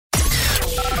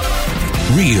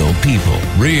Real people,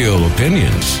 real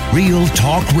opinions, real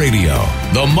talk radio.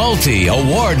 The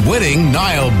multi-award-winning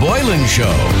Niall Boylan Show.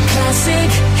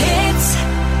 Classic hits.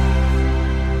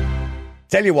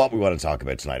 Tell you what we want to talk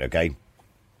about tonight, okay?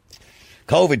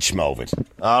 COVID schmovid.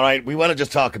 All right, we want to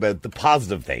just talk about the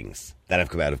positive things that have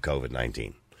come out of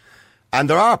COVID-19. And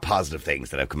there are positive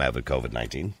things that have come out of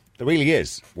COVID-19. There really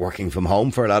is. Working from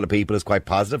home for a lot of people is quite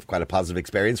positive, quite a positive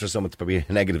experience. For some, it's probably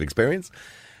a negative experience.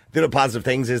 The other positive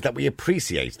things is that we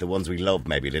appreciate the ones we love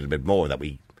maybe a little bit more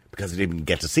because we didn't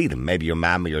get to see them. Maybe your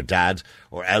mum or your dad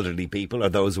or elderly people or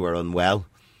those who are unwell.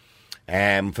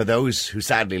 For those who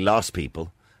sadly lost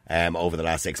people over the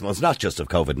last 6 months, not just of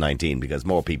COVID-19, because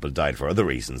more people died for other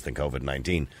reasons than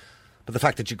COVID-19, but the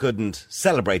fact that you couldn't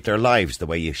celebrate their lives the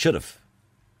way you should have.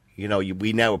 You know,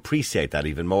 we now appreciate that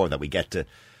even more, that we get to,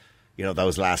 you know,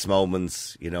 those last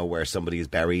moments, you know, where somebody is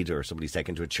buried or somebody's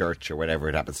taken to a church or whatever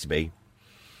it happens to be.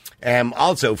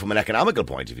 Also, from an economical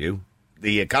point of view,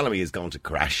 the economy is going to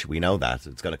crash. We know that.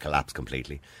 It's going to collapse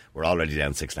completely. We're already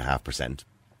down 6.5%,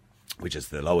 which is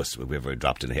the lowest we've ever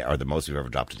dropped or the most we've ever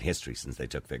dropped in history since they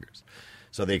took figures.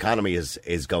 So the economy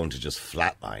is going to just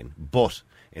flatline. But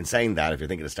in saying that, if you're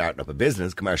thinking of starting up a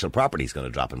business, commercial property is going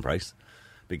to drop in price.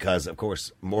 Because, of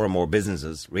course, more and more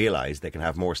businesses realise they can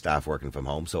have more staff working from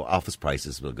home, so office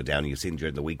prices will go down. You've seen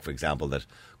during the week, for example, that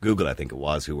Google, I think it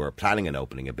was, who were planning on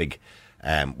opening a big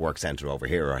work centre over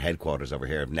here, or headquarters over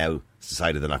here, have now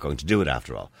decided they're not going to do it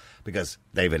after all, because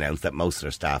they've announced that most of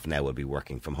their staff now will be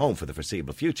working from home for the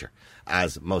foreseeable future,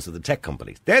 as most of the tech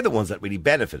companies. They're the ones that really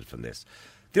benefit from this.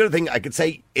 The other thing I could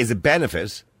say is a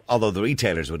benefit, although the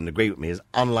retailers wouldn't agree with me, is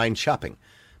online shopping.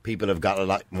 People have got a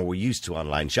lot more used to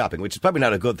online shopping, which is probably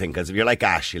not a good thing, because if you're like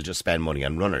Ash, you'll just spend money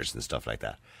on runners and stuff like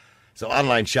that. So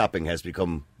online shopping has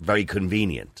become very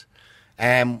convenient.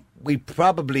 We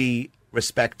probably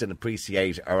respect and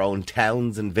appreciate our own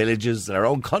towns and villages and our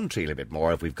own country a little bit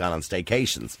more if we've gone on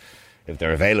staycations, if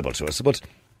they're available to us. But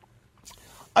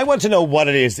I want to know what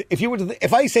it is.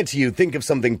 If I said to you, think of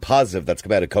something positive that's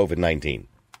come out of COVID-19,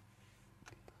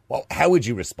 well, how would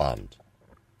you respond?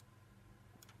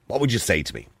 What would you say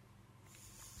to me?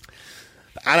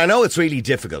 And I know it's really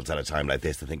difficult at a time like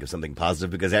this to think of something positive,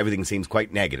 because everything seems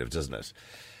quite negative, doesn't it?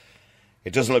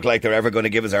 It doesn't look like they're ever going to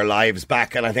give us our lives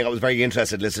back. And I think I was very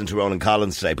interested listening to Ronan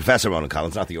Collins today, Professor Ronan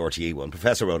Collins, not the RTE one,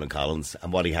 Professor Ronan Collins,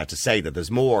 and what he had to say, that there's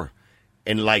more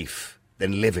in life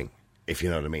than living, if you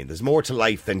know what I mean. There's more to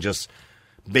life than just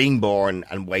being born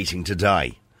and waiting to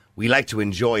die. We like to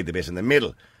enjoy the bit in the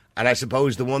middle. And I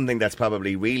suppose the one thing that's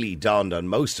probably really dawned on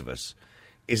most of us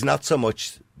is not so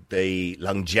much the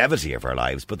longevity of our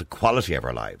lives, but the quality of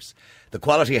our lives. The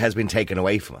quality has been taken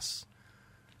away from us.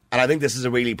 And I think this is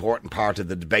a really important part of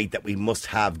the debate that we must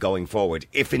have going forward,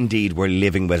 if indeed we're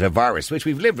living with a virus, which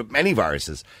we've lived with many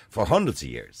viruses for hundreds of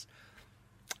years.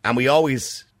 And we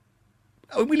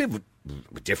live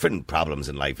with different problems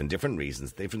in life and different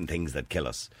reasons, different things that kill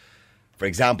us. For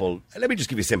example, let me just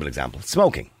give you a simple example.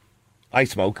 Smoking. I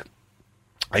smoke.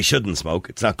 I shouldn't smoke.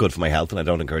 It's not good for my health, and I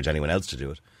don't encourage anyone else to do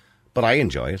it. But I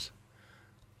enjoy it.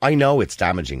 I know it's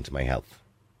damaging to my health,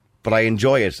 but I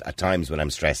enjoy it at times when I'm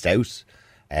stressed out,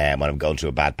 when I'm going through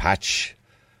a bad patch.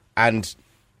 And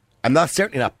I'm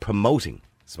certainly not promoting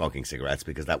smoking cigarettes,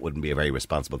 because that wouldn't be a very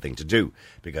responsible thing to do,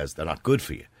 because they're not good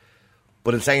for you.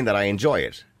 But in saying that, I enjoy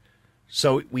it.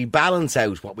 So we balance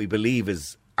out what we believe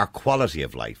is our quality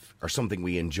of life, or something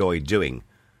we enjoy doing,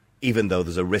 even though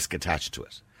there's a risk attached to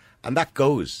it. And that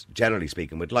goes, generally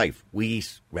speaking, with life. We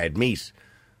eat red meat,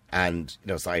 and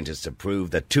scientists have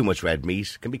proved that too much red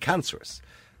meat can be cancerous.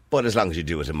 But as long as you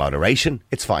do it in moderation,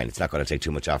 it's fine. It's not going to take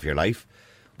too much off your life.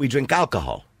 We drink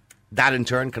alcohol. That, in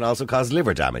turn, can also cause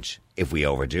liver damage if we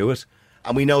overdo it.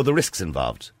 And we know the risks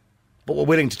involved. But we're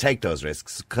willing to take those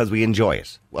risks because we enjoy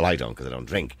it. Well, I don't, because I don't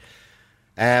drink.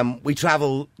 We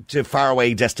travel to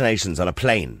faraway destinations on a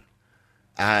plane.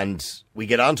 And we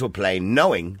get onto a plane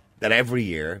knowing that every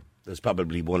year there's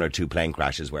probably 1 or 2 plane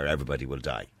crashes where everybody will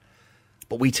die.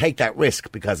 But we take that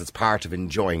risk because it's part of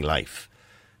enjoying life.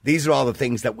 These are all the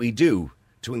things that we do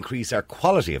to increase our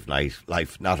quality of life,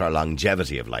 not our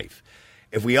longevity of life.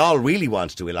 If we all really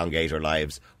want to elongate our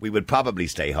lives, we would probably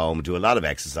stay home, do a lot of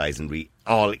exercise, and we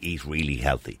all eat really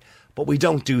healthy. But we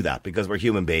don't do that because we're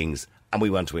human beings and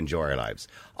we want to enjoy our lives.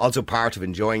 Also, part of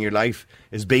enjoying your life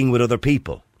is being with other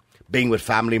people, being with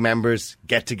family members,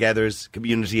 get-togethers,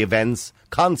 community events,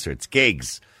 concerts,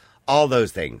 gigs, all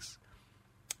those things.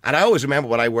 And I always remember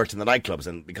when I worked in the nightclubs,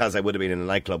 and because I would have been in a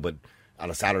nightclub on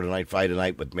a Saturday night, Friday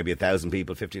night with maybe 1,000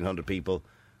 people, 1,500 people,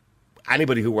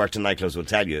 anybody who worked in nightclubs will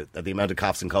tell you that the amount of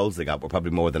coughs and colds they got were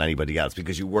probably more than anybody else,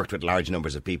 because you worked with large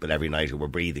numbers of people every night who were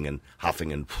breathing and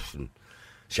huffing and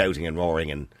shouting and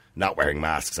roaring and not wearing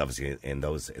masks, obviously, in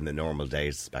the normal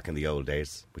days, back in the old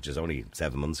days, which is only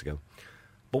 7 months ago.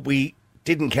 But we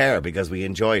didn't care because we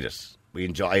enjoyed it.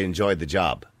 I enjoyed the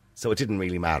job. So it didn't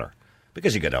really matter.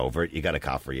 Because you got over it, you got a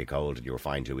cough or you cold, and you were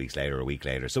fine 2 weeks later or a week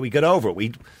later. So we got over it.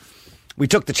 We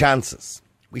took the chances.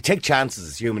 We take chances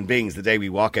as human beings the day we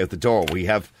walk out the door. We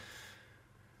have...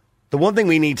 The one thing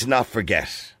we need to not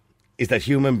forget is that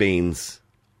human beings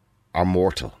are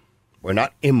mortal. We're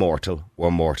not immortal,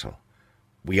 we're mortal.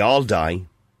 We all die,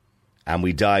 and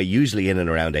we die usually in and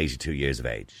around 82 years of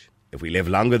age. If we live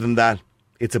longer than that,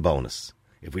 it's a bonus.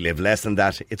 If we live less than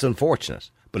that, it's unfortunate.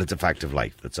 But it's a fact of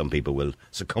life that some people will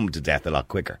succumb to death a lot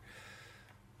quicker.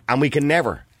 And we can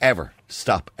never, ever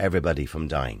stop everybody from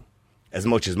dying. As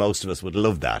much as most of us would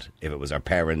love that, if it was our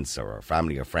parents or our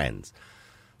family or friends.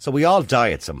 So we all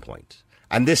die at some point.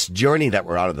 And this journey that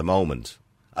we're on at the moment,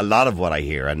 a lot of what I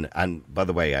hear, and by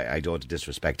the way, I don't want to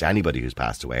disrespect anybody who's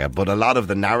passed away, but a lot of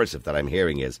the narrative that I'm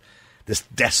hearing is this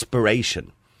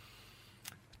desperation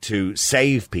to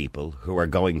save people who are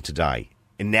going to die,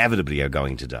 inevitably are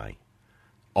going to die,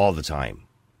 all the time.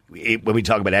 When we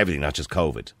talk about everything, not just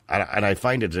COVID. And I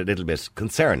find it a little bit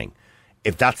concerning.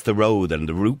 If that's the road and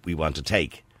the route we want to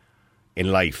take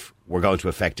in life, we're going to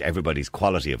affect everybody's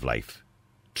quality of life,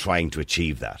 trying to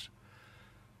achieve that.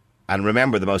 And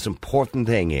remember, the most important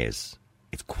thing is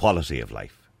it's quality of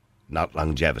life, not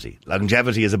longevity.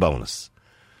 Longevity is a bonus.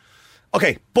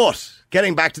 Okay, but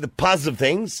getting back to the positive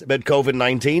things about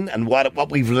COVID-19 and what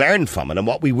we've learned from it and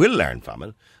what we will learn from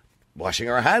it, washing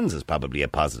our hands is probably a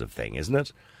positive thing, isn't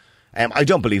it? I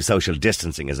don't believe social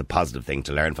distancing is a positive thing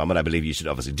to learn from it. I believe you should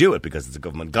obviously do it because it's a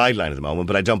government guideline at the moment,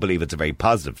 but I don't believe it's a very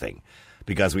positive thing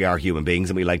because we are human beings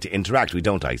and we like to interact. We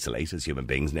don't isolate as human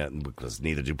beings because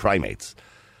neither do primates.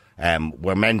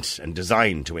 We're meant and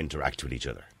designed to interact with each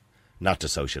other, not to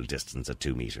social distance at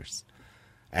 2 metres.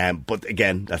 But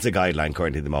again, that's a guideline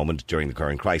currently at the moment during the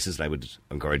current crisis, and I would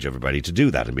encourage everybody to do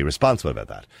that and be responsible about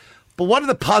that. But what are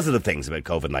the positive things about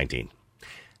COVID-19?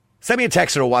 Send me a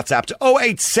text or a WhatsApp to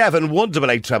 087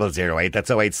 188 0008.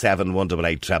 That's 087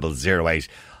 188 0008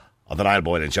 on the Niall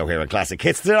Boylan Show here on Classic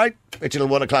Hits tonight. It's till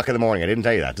 1 o'clock in the morning. I didn't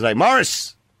tell you that, did I?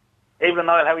 Morris! Evening,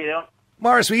 Niall. How are you doing?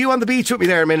 Morris, were you on the beach with me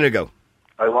there a minute ago?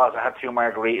 I was. I had 2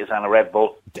 margaritas and a Red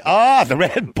Bull. Ah, the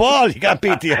Red Bull. You can't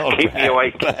beat the old Keep me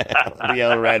awake. the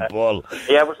old Red Bull.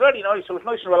 Yeah, it was very nice. It was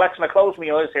nice and relaxing. I closed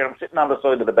my eyes here. I'm sitting on the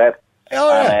side of the bed. Oh,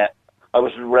 yeah. And, I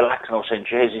was relaxing. I was saying,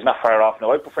 jeez, he's not far off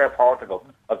now. I prefer Portugal.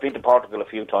 I've been to Portugal a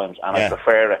few times, and I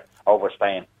prefer it over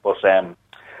Spain. But,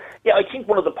 yeah, I think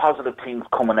one of the positive things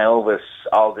coming out of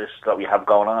all this that we have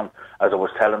going on, as I was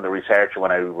telling the researcher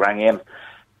when I rang in,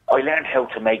 I learned how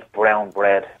to make brown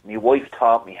bread. My wife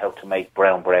taught me how to make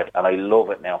brown bread, and I love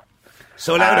it now.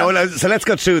 So so let's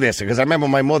go through this, because I remember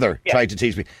my mother tried to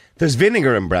teach me. There's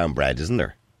vinegar in brown bread, isn't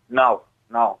there? No,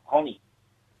 honey.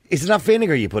 Is it not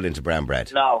vinegar you put into brown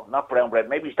bread? No, not brown bread.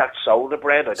 Maybe it's that soda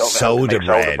bread. I don't know. Soda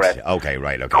bread. Okay,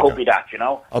 right. Okay. Could be that, you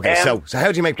know. Okay, so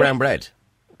how do you make brown bread?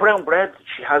 Brown bread,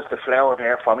 she has the flour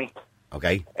there for me.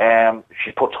 Okay.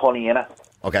 She puts honey in it.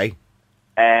 Okay.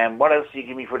 What else do you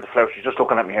give me for the flour? She's just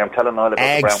looking at me here. I'm telling her about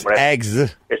the brown bread. Eggs.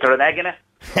 Is there an egg in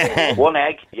it? 1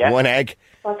 egg, yeah. 1 egg.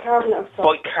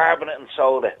 Bicarbonate and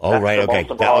soda. Oh, right, okay.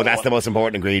 That's the most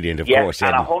important ingredient, of course.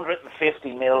 And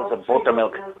 150 mils of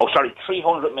buttermilk.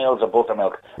 300 mils of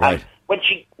buttermilk. Right.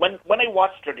 And when I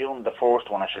watched her doing the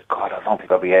first one, I said, God, I don't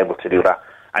think I'll be able to do that.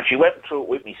 And she went through it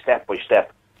with me step by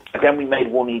step. And then we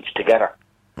made one each together.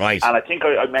 Right. And I think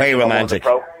I mentioned very romantic.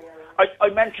 I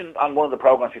mentioned on one of the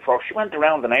programs before, she went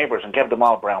around the neighbours and gave them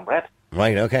all brown bread.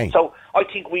 Right, okay. So I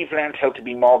think we've learned how to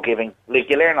be more giving. Like,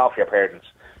 you learn off your parents.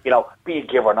 You know, be a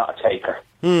giver, not a taker.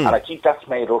 And I think that's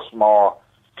made us more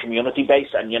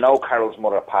community-based. And you know, Carol's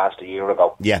mother passed a year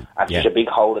ago. Yeah. And she's a big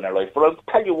hole in her life. But I'll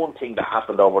tell you one thing that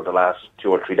happened over the last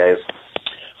 2 or 3 days.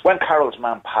 When Carol's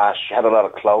mum passed, she had a lot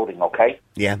of clothing, okay?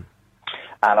 Yeah.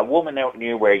 And a woman out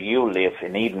near where you live,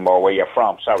 in Edenmore, where you're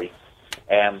from,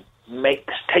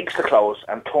 takes the clothes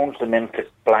and turns them into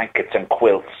blankets and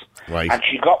quilts. Right. And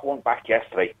she got one back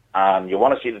yesterday, and you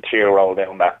want to see the tear roll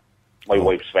down my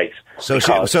wife's face.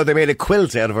 So they made a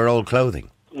quilt out of her old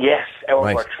clothing? Yes, out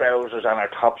of her trousers and her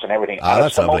tops and everything. Oh,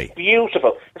 that's lovely. Most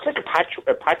beautiful. It's like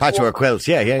a patchwork quilts,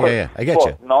 yeah. I get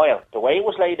you. Niall, the way it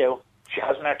was laid out, she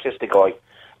has an artistic eye,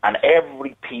 and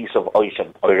every piece of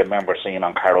item I remember seeing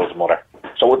on Carol's mother.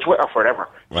 So it's with her forever.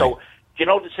 Right. So, do you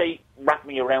know to say, wrap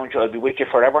me around you, I'll be with you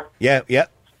forever? Yeah.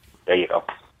 There you go.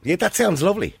 Yeah, that sounds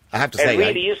lovely, I have to say. It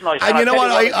really is nice. And you know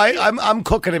what? I'm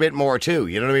cooking a bit more too,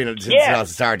 you know what I mean? Since it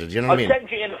started, you know what I mean? I'll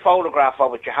send you in a photograph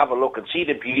of it, you have a look and see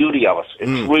the beauty of it.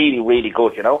 It's really, really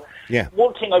good, you know? Yeah.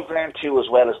 One thing I've learned too as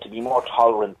well is to be more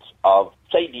tolerant of,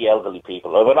 say, the elderly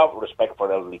people. I have a lot of respect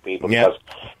for elderly people because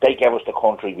they gave us the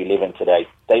country we live in today.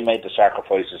 They made the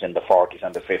sacrifices in the 40s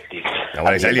and the 50s. And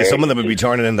when I tell you, some of them would be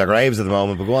turning in their graves at the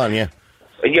moment, but go on, yeah.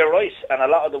 You're right, and a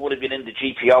lot of them would have been in the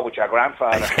GPO with your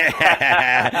grandfather.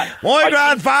 My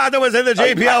grandfather was in the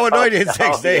GPO in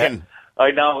 1916. Yeah.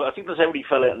 I know. I think there's every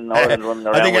fella in Ireland running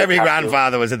around. I think every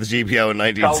grandfather was at the GPO in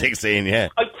 1916, yeah.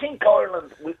 I think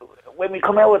Ireland, when we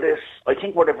come out of this, I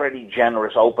think we're a very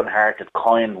generous, open-hearted,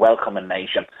 kind, welcoming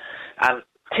nation. And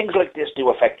things like this do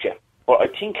affect you. But I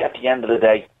think at the end of the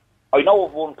day, I know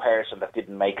of one person that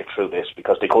didn't make it through this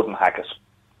because they couldn't hack it.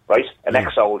 Right? An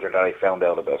ex-soldier that I found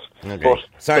out about. Okay. But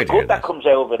the good that comes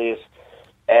out of it is,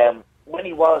 when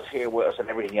he was here with us and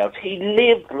everything else, he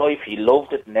lived life, he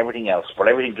loved it and everything else, but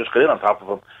everything just got in on top of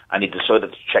him and he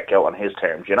decided to check out on his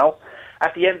terms, you know?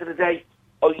 At the end of the day,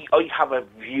 I have a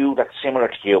view that's similar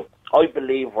to you. I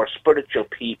believe we're spiritual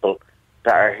people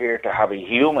that are here to have a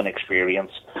human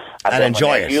experience. And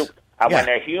enjoy it. When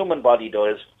their human body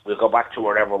does, we'll go back to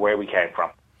where we came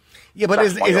from. Yeah, but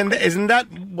isn't that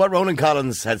what Ronan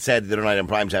Collins had said the other night in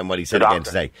primetime? What he said again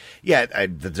today? Yeah,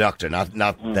 the doctor, not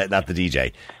the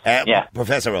DJ.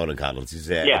 Professor Ronan Collins, he's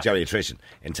a geriatrician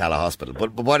in Tala Hospital.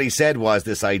 But what he said was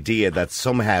this idea that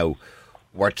somehow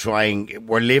we're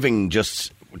living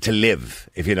just to live,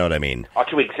 if you know what I mean, or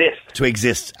to exist. To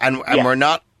exist, and we're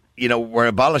not, we're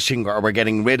abolishing or we're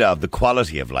getting rid of the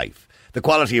quality of life. The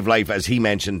quality of life, as he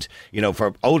mentioned,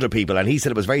 for older people, and he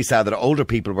said it was very sad that older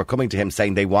people were coming to him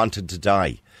saying they wanted to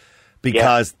die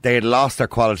because they had lost their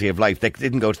quality of life. They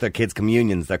didn't go to their kids'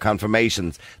 communions, their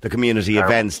confirmations, the community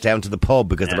events, down to the pub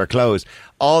because they were closed.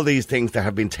 All these things that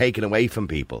have been taken away from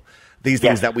people, these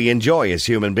things that we enjoy as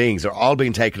human beings, are all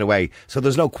being taken away. So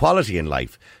there's no quality in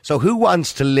life. So who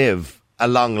wants to live a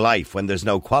long life when there's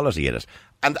no quality in it?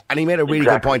 And he made a really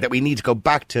good point that we need to go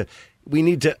back to, we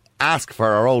need to ask for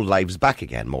our old lives back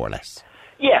again, more or less.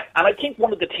 Yeah, and I think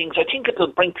one of the things, it'll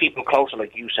bring people closer,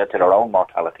 like you said, to their own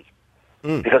mortality.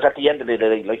 Because at the end of the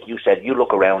day, like you said, you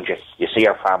look around you see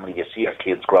your family, you see your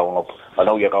kids growing up. I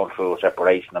know you're going through a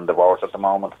separation and divorce at the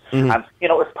moment. And,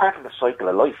 it's part of the cycle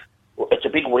of life. It's a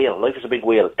big wheel. Life is a big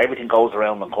wheel. Everything goes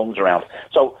around and comes around.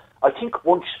 So I think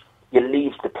once you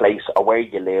leave the place or where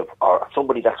you live or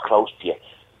somebody that's close to you,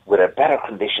 with a better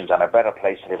conditions and a better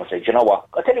place to live, and say, do you know what?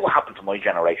 I'll tell you what happened to my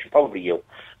generation, probably you.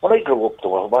 When I grew up, there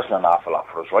wasn't an awful lot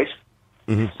for us, right?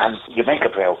 And you make a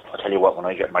vow. I'll tell you what, when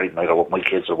I get married and I grow up, my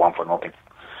kids will want for nothing.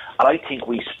 And I think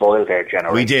we spoiled their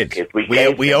generation. We did. We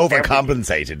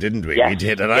overcompensated, didn't we? Yeah. We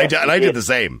did, and I did the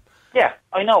same. Yeah,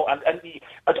 I know, and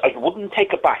I wouldn't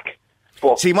take it back.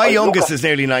 But see, my youngest is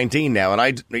nearly 19 now,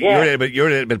 and you're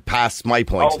a little bit past my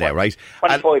point now, right?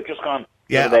 25, just gone.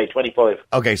 Yeah, 25.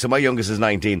 Okay, so my youngest is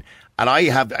 19, and I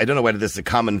don't know whether this is a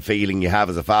common feeling you have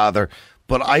as a father,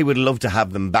 but I would love to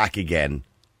have them back again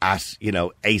at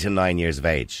 8 and 9 years of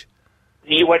age.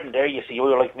 You weren't there, you see. You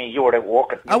were like me. You were out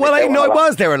walking. I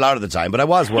was there a lot of the time, but I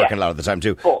was working a lot of the time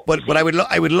too. But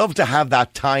I would love to have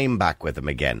that time back with them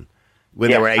again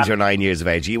when they were 8 or 9 years of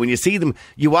age. When you see them,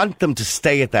 you want them to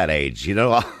stay at that age,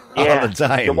 all the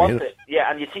time. You want it,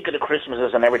 and you think of the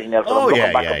Christmases and everything else. I'm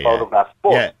looking back at photographs.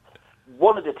 But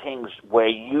one of the things where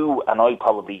you and I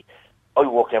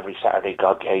worked every Saturday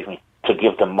God gave me to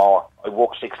give them more. I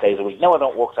work 6 days a week. Now I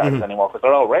don't work Saturdays anymore because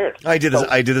they're all rare. I did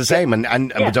the same,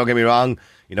 and don't get me wrong,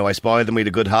 I spoiled them. We had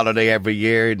a good holiday every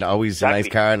year, and always a nice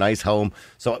car, a nice home.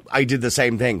 So I did the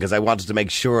same thing because I wanted to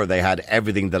make sure they had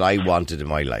everything that I wanted in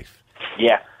my life.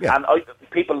 Yeah. And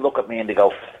people look at me and they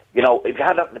go, if you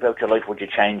had nothing about your life, would you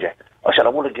change it? I said, I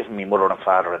would have given my mother and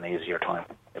father an easier time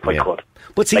if I could.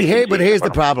 But see, here's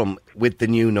the problem with the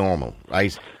new normal,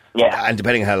 right? Yeah. And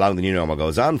depending on how long the new normal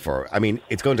goes on for, I mean,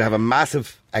 it's going to have a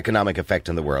massive economic effect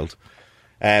on the world.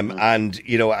 And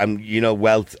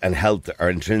wealth and health are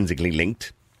intrinsically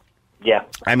linked. Yeah.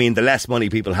 I mean, the less money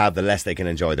people have, the less they can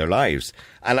enjoy their lives.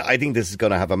 And I think this is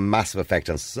going to have a massive effect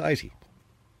on society.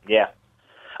 Yeah.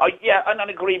 And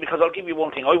I agree, because I'll give you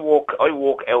one thing. I walk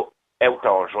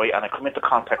outdoors, right, and I come into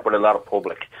contact with a lot of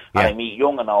public. And I meet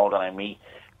young and old, and I meet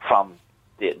from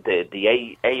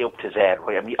the A up to Z,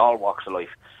 right? I meet all walks of life.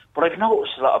 But I've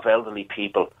noticed a lot of elderly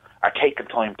people are taking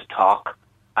time to talk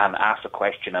and ask a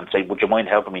question and say, would you mind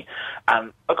helping me?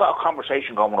 And I got a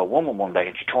conversation going with a woman one day,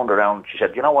 and she turned around and she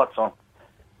said, you know what, son?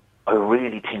 I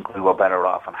really think we were better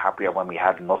off and happier when we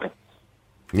had nothing.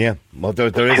 Yeah, well,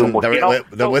 there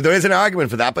is an argument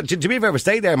for that, but to be fair,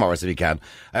 stay there, Morris, if you can.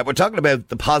 We're talking about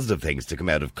the positive things to come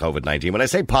out of COVID-19. When I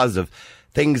say positive,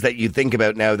 things that you think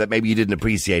about now that maybe you didn't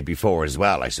appreciate before as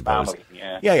well, I suppose.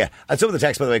 Yeah. And some of the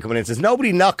text, by the way, coming in says,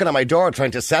 nobody knocking on my door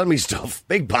trying to sell me stuff.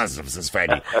 Big positives, says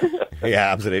Freddie.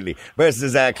 Yeah, absolutely.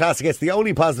 Versus classic, it's the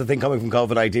only positive thing coming from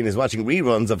COVID-19 is watching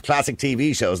reruns of classic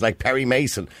TV shows like Perry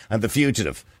Mason and The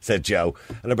Fugitive, said Joe.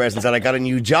 And a person said, I got a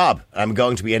new job. I'm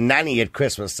going to be a nanny at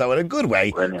Christmas. So in a good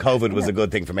way, COVID was a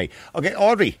good thing for me. Okay,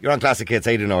 Audrey, you're on Classic Hits.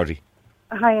 How you doing, Audrey?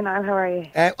 Hi, Niall. How are you?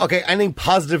 Okay, anything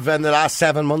positive in the last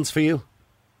 7 months for you?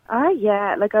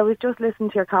 Yeah, like I was just listening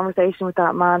to your conversation with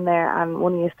that man there, and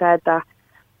one of you said that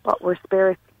what we're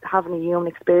spirits having a human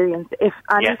experience. If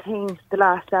anything the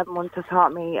last 7 months has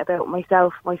taught me about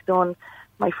myself, my son,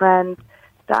 my friends,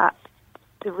 that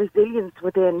the resilience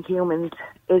within humans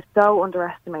is so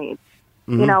underestimated.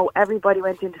 You know, everybody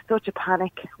went into such a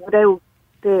panic without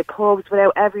the pubs,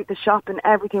 without the shopping,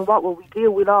 everything. What will we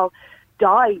do? We'll all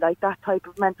die, like that type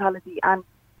of mentality. And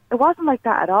it wasn't like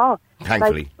that at all.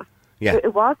 Thankfully. Yeah.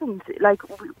 It wasn't. Like,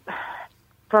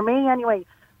 for me anyway,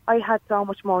 I had so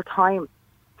much more time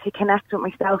to connect with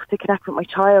myself, to connect with my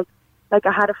child. Like,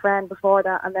 I had a friend before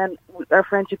that, and then our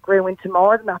friendship grew into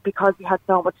more than that because we had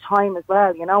so much time as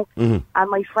well, you know? And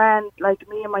my friend, like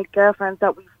me and my girlfriends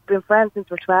that we've been friends since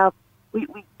we're 12, we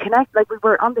connect, like we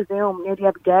were on the Zoom nearly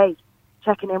every day,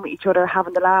 checking in with each other,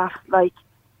 having the laugh, like,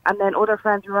 and then other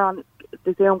friends were on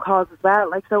the Zoom calls as well.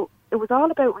 Like, so it was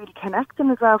all about really connecting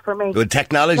as well for me. Well,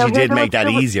 technology did make that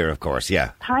easier, of course,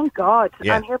 yeah. Thank God.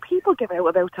 Yeah. And here people give out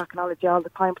about technology all the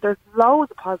time, but there's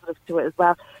loads of positives to it as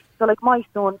well. So like my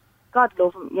son, God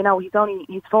love him, you know, he's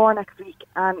 4 next week,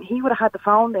 and he would have had the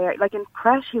phone there. Like in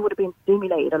creche, he would have been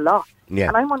stimulated a lot. Yeah.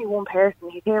 And I'm only one person,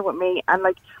 he's here with me, and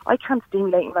like I can't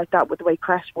stimulate him like that with the way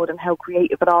creche would and how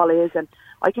creative it all is. And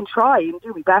I can try and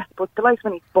do my best, but the likes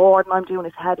when he's bored and I'm doing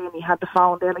his head in, he had the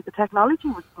phone there. Like the technology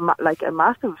was like a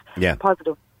massive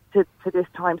positive to this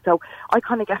time. So I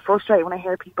kind of get frustrated when I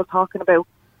hear people talking about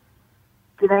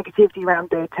the negativity around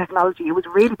the technology. It was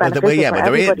really beneficial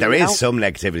for there is some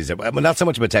negativity. Well, not so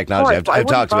much about technology. I've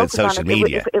talked about social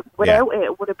media. Without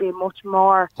it would have been much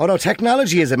more. Oh no,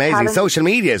 technology is amazing. Social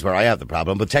media is where I have the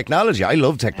problem, but technology, I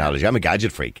love technology. I'm a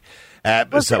gadget freak. I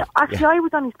was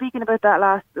only speaking about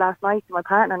that last night to my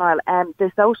partner and I.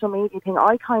 The social media thing,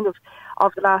 I kind of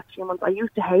the last few months, I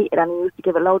used to hate it and I used to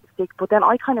give it loads of stick, but then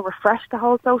I kind of refreshed the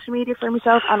whole social media for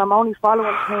myself, and I'm only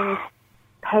following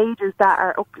pages that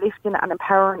are uplifting and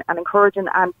empowering and encouraging,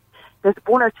 and there's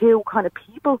one or two kind of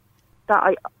people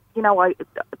that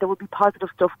there would be positive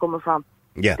stuff coming from.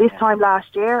 Yeah. This time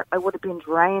last year, I would have been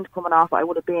drained coming off. I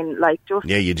would have been like just...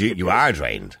 Yeah, you are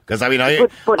drained. Because, I mean, I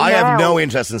have no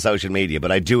interest in social media,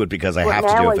 but I do it because I have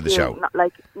to do it for the show.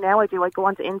 Like, now I do. I go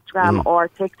onto Instagram or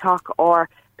TikTok or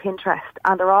Pinterest,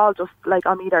 and they're all just like,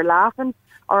 I'm either laughing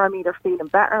or I'm either feeling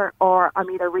better or I'm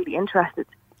either really interested.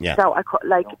 Yeah. So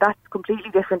that's completely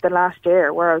different than last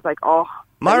year, where I was like, oh.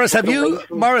 Morris, have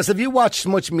you watched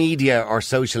much media or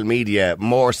social media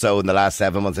more so in the last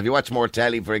 7 months? Have you watched more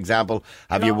telly, for example?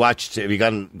 Have you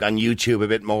gone YouTube a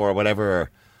bit more or whatever?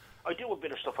 I do a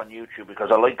bit of stuff on YouTube because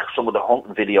I like some of the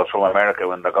hunting videos from America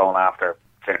when they're going after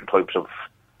certain types of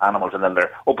animals, and then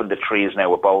they're up in the trees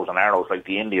now with bows and arrows like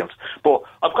the Indians. But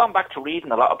I've gone back to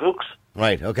reading a lot of books.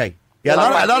 Right, okay. Yeah,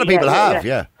 a lot of people have,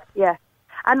 yeah. Yeah.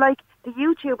 And like the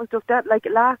YouTube and stuff, that like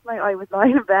last night I was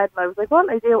lying in bed and I was like, what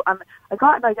do I do? And I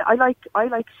got an idea. I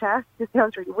like sharks. This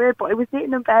sounds really weird, but I was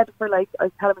sitting in bed for I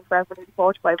was telling my friend for nearly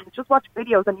 45 minutes, just watch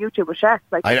videos on YouTube with sharks.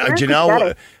 Like,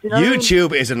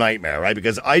 YouTube is a nightmare, right?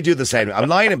 Because I do the same. I'm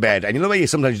lying in bed, and you know why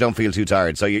sometimes you don't feel too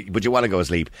tired, but you want to go to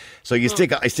sleep. So I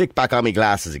stick back on my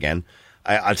glasses again.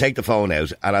 I'll take the phone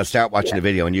out and I'll start watching a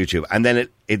video on YouTube, and then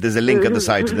there's a link on the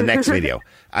side to the next video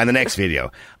and the next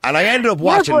video, and I ended up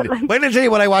watching. Wait, I'll tell you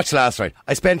what I watched last night.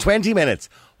 I spent 20 minutes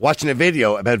watching a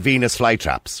video about Venus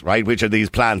flytraps, right, which are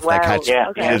these plants that catch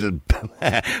little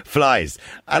flies.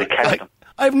 And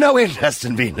I have no interest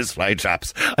in Venus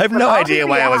flytraps. I have no idea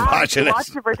why I was watching it.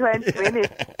 Watch it for 20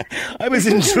 minutes. I was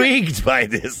intrigued by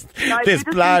this plant.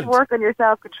 Need to work on your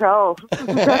self-control.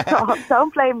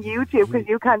 Don't blame YouTube because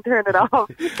you can't turn it off.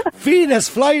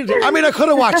 Venus flytraps. I mean, I could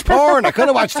have watched porn. I could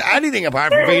have watched anything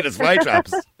apart from Venus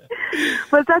flytraps.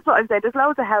 Well, that's what I'm saying. There's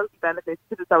loads of healthy benefits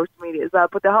to the social media as well.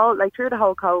 But through the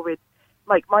whole COVID,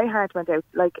 like my heart went out.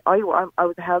 Like I was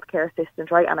a healthcare assistant,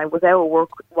 right, and I was out of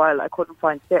work while I couldn't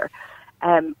find sitter.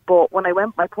 But when I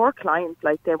went, my poor clients,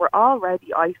 like they were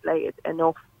already isolated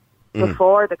enough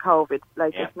before the COVID.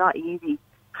 Like it's not easy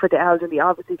for the elderly.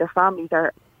 Obviously, their families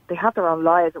they have their own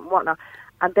lives and whatnot,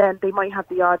 and then they might have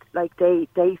the odd like day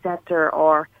centre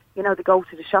or you know, they go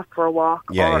to the shop for a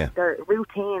walk, their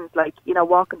routines, like, you know,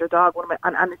 walking their dog,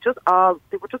 and it's just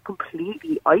they were just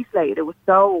completely isolated. It was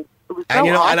so and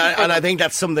you know, and I think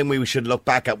that's something we should look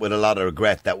back at with a lot of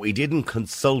regret, that we didn't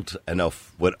consult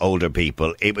enough with older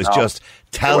people. It was just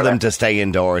tell them to stay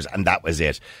indoors, and that was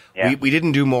it. Yeah. We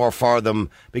didn't do more for them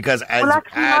because,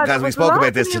 as we spoke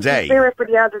about this today, spirit for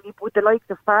the elderly with the likes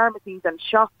of pharmacies and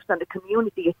shops and the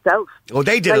community itself. Oh,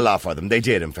 they did a lot for them. They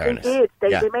did, in fairness. They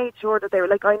did. They made sure that they were,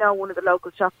 like, I know one of the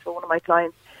local shops for one of my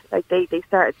clients. Like they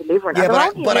started delivering. Yeah, but I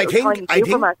when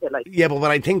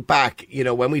I think back, you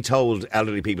know, when we told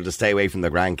elderly people to stay away from their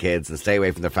grandkids and stay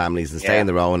away from their families and stay on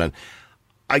their own, and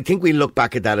I think we look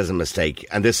back at that as a mistake.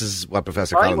 And this is what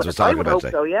Professor Collins was talking about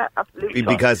today. So, yeah, absolutely.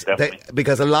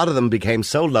 Because a lot of them became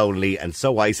so lonely and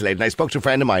so isolated. And I spoke to a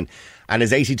friend of mine, and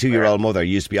his 82-year-old mother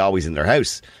used to be always in their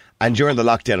house. And during the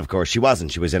lockdown, of course, she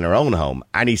wasn't. She was in her own home.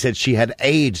 And he said she had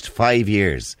aged 5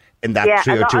 years in that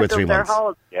 2 or 3 months.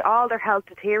 All their health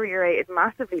deteriorated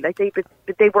massively. Like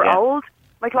they were old,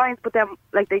 my clients, but then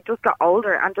like they just got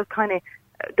older and just kind of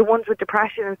the ones with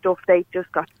depression and stuff. They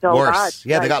just got so worse. Bad.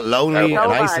 Yeah, they got lonely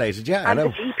and isolated. Yeah, and I know.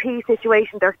 The GP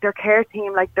situation, their care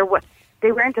team, like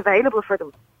they weren't available for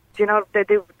them. You know, they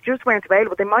just weren't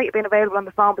available. They might have been available on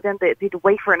the phone, but then they'd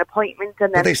wait for an appointment.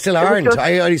 And then but they still aren't.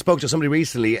 I only spoke to somebody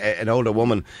recently, an older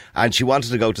woman, and she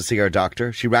wanted to go to see her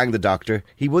doctor. She rang the doctor.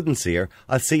 He wouldn't see her.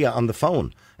 I'll see you on the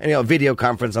phone. And, you know, video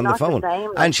conference on the phone.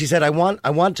 And she said, I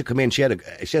want to come in. She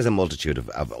has a multitude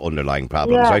of underlying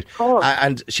problems, right?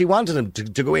 And she wanted him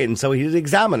to go in so he'd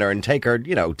examine her and take her,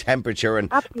 you know, temperature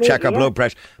and check her blood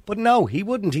pressure. But no, he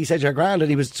wouldn't. He said, you're grand, and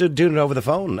he was doing it over the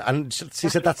phone. And she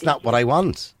said, that's not what I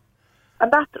want.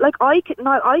 And that's like I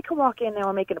can walk in now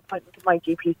and make an appointment with my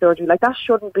GP surgery. Like that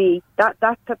shouldn't be that's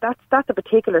a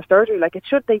particular surgery. Like it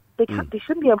should they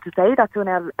shouldn't be able to say that to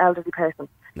an elderly person.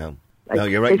 No, like, no,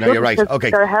 you're right. No, you're right. Okay,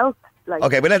 their health. Like,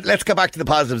 okay, but let's go back to the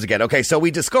positives again. Okay, so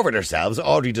we discovered ourselves.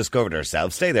 Audrey discovered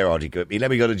herself. Stay there, Audrey. Let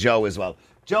me go to Joe as well.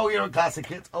 Joe, you're in Classic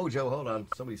Hits. Oh, Joe, hold on.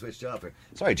 Somebody switched off here.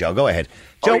 Sorry, Joe. Go ahead.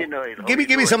 Joe, give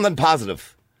me something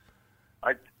positive.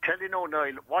 I tell you now,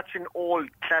 Niall, watching old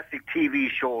classic TV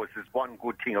shows is one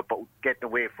good thing about getting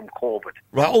away from COVID.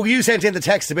 Right. Oh, you sent in the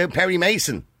text about Perry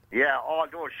Mason. Yeah, all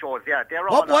those shows, yeah. They're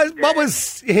all what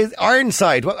was his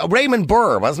Ironside? Raymond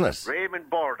Burr, wasn't it? Raymond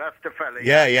Burr, that's the fella.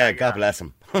 Yeah, God bless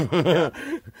him.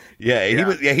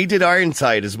 He did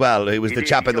Ironside as well. He was the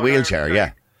chap in the wheelchair,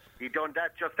 Ironside. He done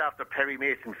that just after Perry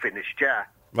Mason finished, yeah.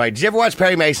 Right, did you ever watch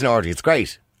Perry Mason, Audrey? It's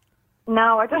great.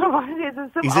 No, I don't know what it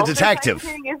is. He's a detective.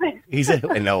 Thing, is it? He's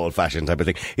an old-fashioned type of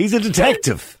thing. He's a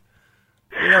detective.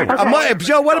 You know.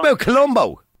 Joe, what about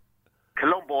Columbo?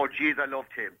 Columbo, jeez, I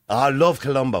loved him. Oh, I love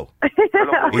Columbo.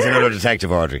 He's another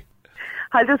detective, Audrey.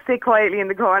 I'll just sit quietly in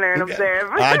the corner and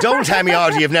observe. Don't tell me,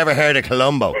 Audrey, you've never heard of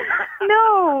Columbo.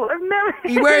 No, I've never.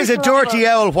 He wears a dirty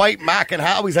old white mac and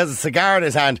always has a cigar in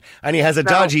his hand, and he has a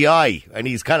dodgy eye, and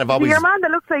he's kind of always... Your man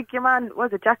that looks like your man,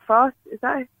 was it Jack Frost? Is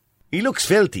that it? He looks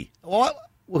filthy. What?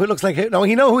 Who looks like him? No,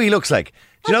 you know who he looks like.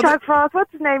 Do you know Jack Frost?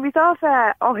 What's his name? He's off.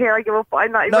 Here I give up.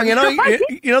 I'm not. No, you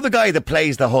know the guy that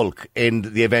plays the Hulk in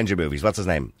the Avenger movies. What's his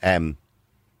name? Arsene.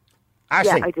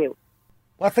 Yeah, I do.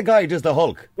 What's the guy who does the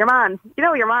Hulk? Your man. You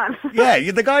know your man.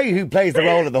 Yeah, the guy who plays the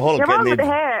role of the Hulk. Your man with the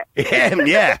hair. Him,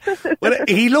 yeah. Well,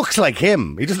 he looks like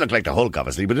him. He doesn't look like the Hulk,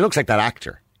 obviously, but he looks like that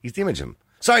actor. He's the image of him.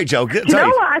 Sorry, Joe. You know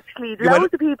what, actually,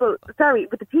 loads of people... Sorry,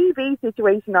 with the TV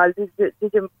situation,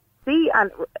 did you see and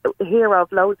hear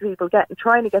of loads of people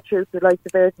trying to get through to like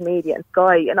the Virgin Media and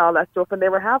Sky and all that stuff, and they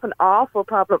were having awful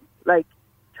problems, like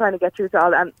trying to get through to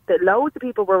all, and loads of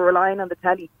people were relying on the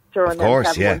telly during. Of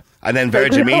course, yeah. Months. And then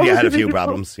Virgin Media had a few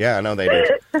problems. Yeah, I know they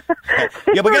did.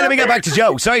 Yeah, but let me get back to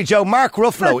Joe. Sorry, Joe. Mark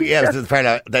Ruffalo. Yeah, it was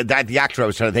the actor I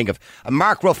was trying to think of. And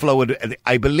Mark Ruffalo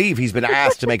I believe he's been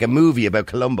asked to make a movie about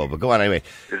Columbo. But go on anyway.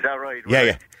 Is that right?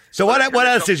 Yeah. So what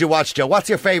else did you watch, Joe? What's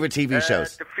your favourite TV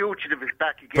shows? The Fugitive is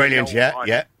back again. Brilliant,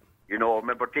 yeah. You know,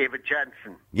 remember David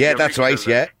Jansen? Yeah, that's right,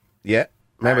 yeah.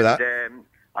 Remember that?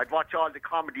 I'd watch all the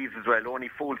comedies as well. Only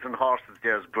Fools and Horses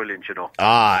there is brilliant, you know.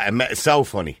 So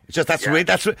funny. It's just, that's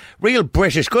real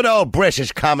British, good old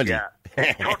British comedy. Yeah.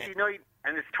 39,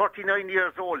 and it's 39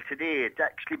 years old today. It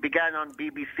actually began on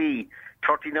BBC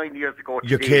 39 years ago today.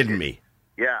 You're kidding me.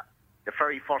 Yeah. The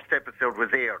very first episode was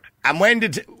aired.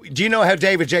 And do you know how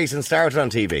David Jason started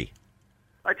on TV?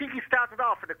 I think he started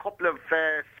off in a couple of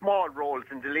small roles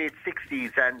in the late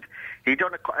 60s, and he'd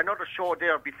done another show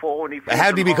there before.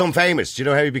 How did he become famous? Do you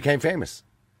know how he became famous?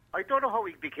 I don't know how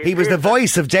he became famous. He was the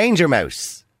voice of Danger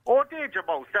Mouse. Oh, Danger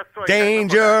Mouse, that's right.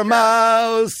 Danger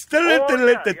Mouse.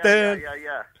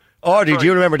 Yeah. Audrey, do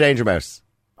you remember Danger Mouse?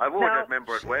 I would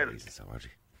remember it well. Jesus,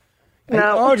 Audrey.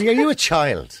 No. Audrey, are you a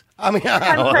child? I mean,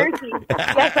 I'm 30.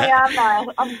 Yes, I am now.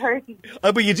 I'm 30.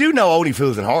 Oh, but you do know Only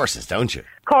Fools and Horses, don't you?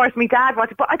 Of course, my dad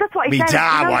watches, but that's what I Me said.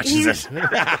 dad watches it.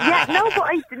 Yeah, no, but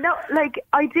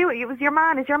I do. It was your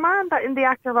man. Is your man that in the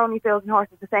actor of Only Fools and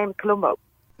Horses the same as Columbo?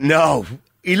 No.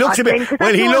 He looks a bit.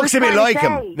 Well, he looks a bit like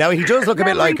him. Now he does look a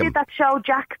bit like him. He did that show,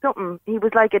 Jack something. He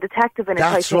was like a detective in it.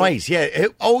 That's right. Yeah.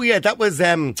 Oh, yeah. That was.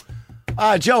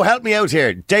 Joe, help me out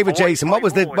here. David Jason. What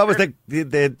was the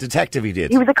detective he did?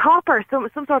 He was a copper, some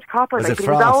sort of copper. Was like, it he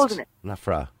was old Frost? in it. Not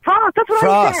Frost. Frost. That's what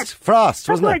I said. Frost,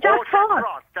 wasn't it? Jack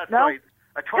Frost. That's No. right.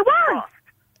 A touch of frost.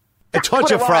 A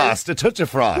touch of Frost. A touch of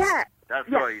Frost. Yeah. That's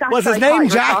Yeah, right. that's Was his what I thought name you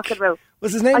were Jack? talking about.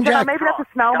 Was his name Jack? Maybe that's a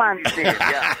snowman. That was his name,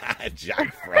 yeah.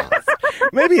 Jack Frost.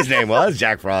 Maybe his name was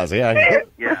Jack Frost. Yeah.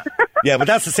 Yeah. Yeah, but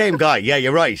that's the same guy. Yeah,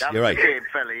 you're right. That You're was right. the same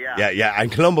fella, yeah. Yeah, yeah.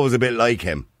 And Columbo was a bit like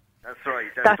him. That's right.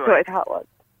 That's what I right. thought it was.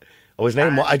 Oh, his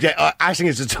name was. Ashton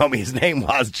has just told me his name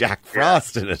was Jack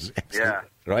Frost in it. Yeah.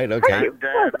 Right, okay. And,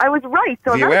 I was right,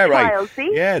 so I'm You not were a right. child,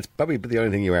 see? Yeah, it's probably the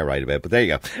only thing you were right about, but there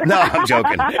you go. No, I'm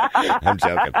joking. I'm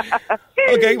joking.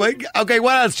 Okay,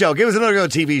 what else, Joe? Give us another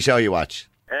good TV show you watch.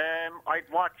 I'd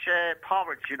watch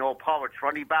Porridge, Porridge,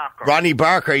 Ronnie Barker. Ronnie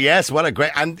Barker, yes, what a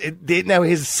great... And now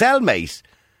his cellmate,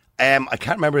 I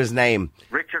can't remember his name.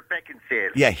 Richard Beckinsale.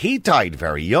 Yeah, he died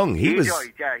very young. He was...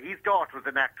 died, yeah. His daughter was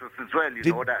an actress as well, you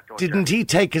know that, don't Didn't you? he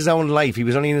take his own life? He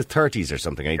was only in his 30s or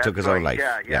something, and he That's took his own right,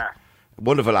 life. yeah.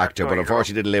 Wonderful actor, but right,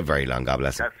 unfortunately didn't live very long, God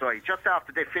bless him. That's right. Just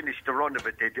after they finished the run of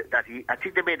it, I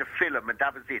think they made a film, and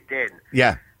that was it then.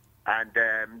 Yeah,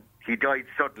 And he died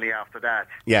suddenly after that.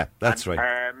 yeah, that's And,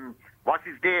 right. What's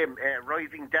his name?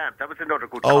 Rising Damp. That was another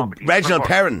good Oh, comedy. Reginald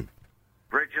Perrin.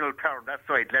 Reginald Perrin, that's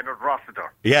right. Leonard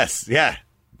Rossiter. Yes, yeah.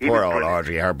 He Poor was old brilliant.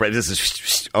 Audrey. Her brain, this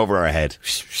is over her head.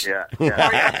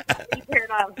 Yeah.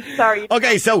 Sorry.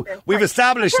 Okay, so we've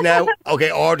established now,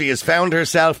 okay, Audrey has found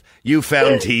herself, you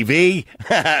found TV.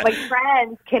 My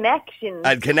friends, connections.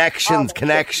 And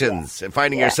connections, and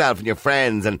finding yourself and your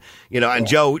friends, and, and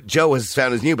Joe has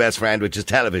found his new best friend, which is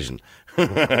television.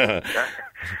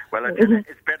 Well,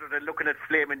 it's better than looking at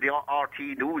flaming the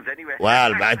RT news anyway.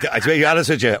 Well, to be honest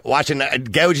with you,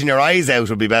 gouging your eyes out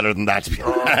would be better than that, to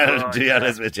be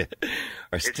honest with you.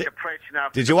 It's depression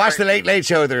after Did you watch the depression. Late Late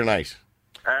Show the other night?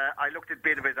 I looked at a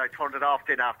bit of it. I turned it off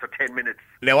then after 10 minutes.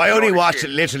 No, I only Load of watched shit.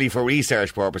 it literally for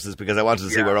research purposes because I wanted to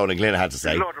see Yeah. what Ronan Glynn had to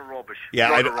say. Load of rubbish. Yeah,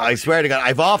 Load of I rubbish. swear to God,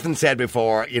 I've often said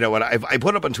before, when I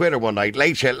put up on Twitter one night,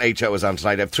 Late Show is on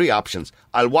tonight, I have three options.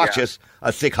 I'll watch Yeah. it,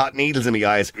 I'll stick hot needles in my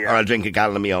eyes, Yeah. or I'll drink a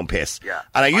gallon of my own piss. Yeah.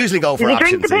 And I usually go for Did you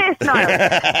option drink the C. piss now?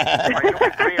 I look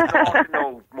at Graham Norton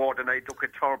now more than I look at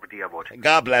Turbiddy, I would.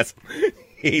 God bless him.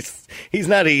 He's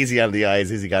not easy on the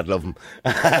eyes, is he? God love him.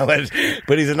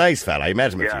 but he's a nice fella. I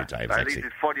met him a few times, at least actually.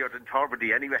 it's funnier than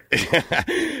Turbiddy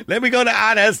anyway. Let me go to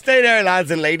Anna. Stay there,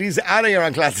 lads and ladies. Anna, you're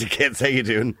on Classic Kids. How you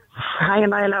doing? Hi,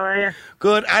 Niall, how are you?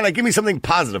 Good. Anna, give me something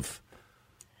positive.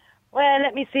 Well,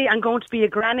 let me see. I'm going to be a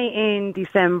granny in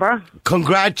December.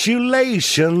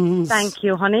 Congratulations. Thank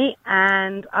you, honey.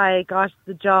 And I got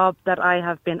the job that I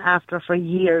have been after for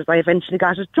years. I eventually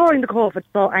got it during the COVID,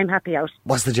 so I'm happy out.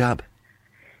 What's the job?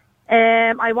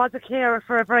 I was a carer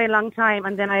for a very long time,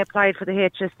 and then I applied for the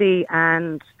HSC,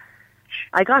 and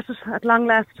I got it at long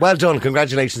last. Well done.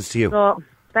 Congratulations to you. So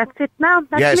that's it now.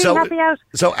 That's me, happy out.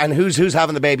 So, and who's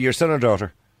having the baby? Your son or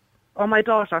daughter? Oh, my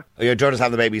daughter. Oh, your daughter's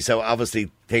having the baby. So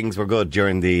obviously things were good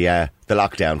during the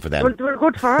lockdown for them. Well, they were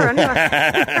good for her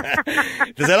anyway.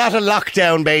 There's a lot of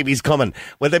lockdown babies coming.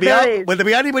 Will there be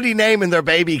anybody naming their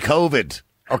baby COVID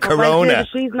or Corona? Well,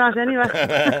 she's not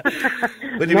anyway.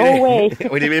 No way.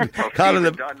 Would you be calling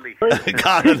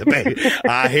the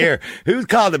baby? Here. Who's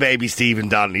called the baby Stephen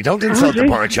Donnelly? Don't insult the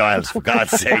poor child, for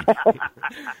God's sake.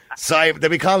 They'll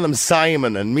be calling them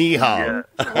Simon and Mihal.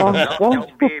 Yeah.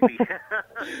 Young baby.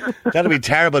 That'd be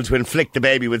terrible to inflict the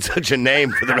baby with such a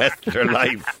name for the rest of their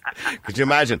life. Could you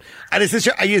imagine? And is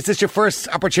this your first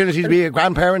opportunity to be a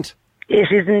grandparent? It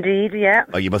is indeed, yeah.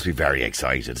 Oh, you must be very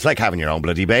excited. It's like having your own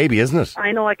bloody baby, isn't it?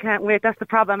 I know, I can't wait. That's the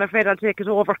problem. I'm afraid I'll take it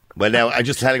over. Well, now, I'm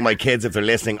just telling my kids if they're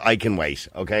listening, I can wait,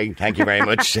 okay? Thank you very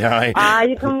much. All right.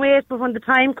 You can wait, but when the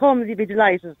time comes, you'll be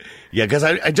delighted. Yeah, because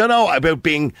I don't know about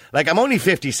being... Like, I'm only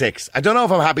 56. I don't know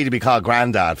if I'm happy to be called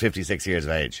granddad, 56 years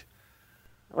of age.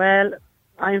 Well,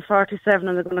 I'm 47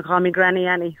 and they're going to call me Granny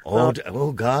Annie. So.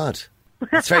 Oh, God.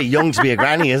 It's very young to be a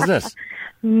granny, isn't it?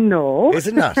 No. Is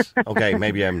it not? Okay,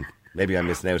 maybe I'm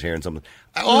missing out here on something.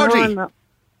 Audrey! No, I'm not.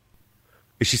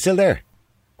 Is she still there?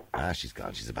 She's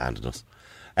gone. She's abandoned us.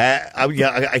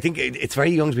 I think it's very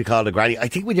young to be called a granny. I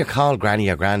think when you're called granny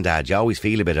or granddad, you always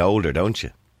feel a bit older, don't you?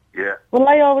 Yeah. Well,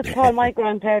 I always call my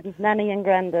grandparents Nanny and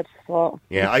Grandad. So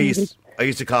Yeah, I used I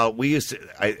used to call. When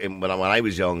I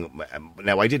was young.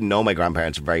 Now I didn't know my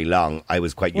grandparents for very long. I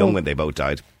was quite young when they both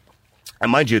died,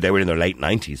 and mind you, they were in their late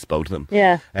 90s, both of them.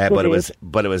 Yeah, but it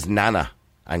was Nana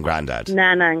and Grandad.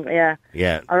 Nana, yeah.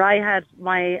 Yeah. Or I had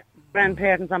my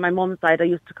grandparents on my mum's side. I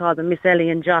used to call them Miss Ellie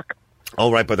and Jock.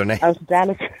 Oh, right, by their name. Out of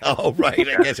Dallas. Oh, right,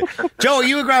 I guess. Joe, are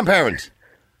you a grandparent?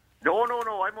 No.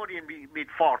 I'm only in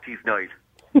mid-40s now.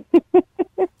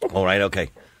 All right,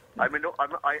 okay. I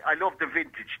love the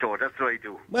vintage store. That's what I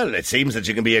do. Well, it seems that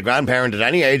you can be a grandparent at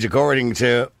any age, according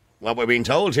to what we're being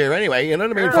told here. Anyway, you know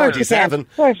what I mean. 47.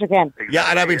 Of course you can. Exactly, Yeah,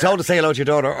 and I've been told to say hello to your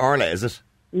daughter Orla. Is it?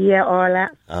 Yeah, Orla.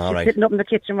 All She's right. sitting up in the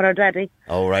kitchen with her daddy.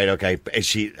 Oh, right, okay. Is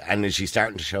she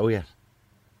starting to show yet?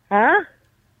 Huh?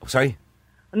 Oh, sorry.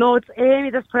 No, it's Amy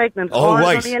that's pregnant. Oh, Orla's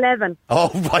right. only 11.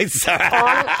 Oh, right, sorry.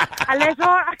 I let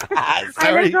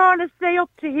Sorry. Orla stay up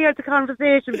to hear the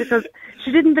conversation because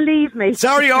she didn't believe me.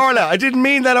 Sorry, Orla. I didn't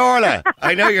mean that, Orla.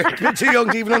 I know you're a bit too young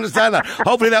to even understand that.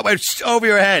 Hopefully that went over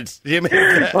your head. You mean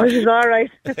that? Oh, she's all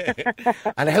right.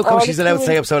 And how come she's allowed to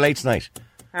stay up so late tonight?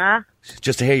 Huh?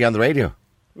 Just to hear you on the radio?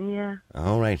 Yeah.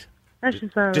 All right. She's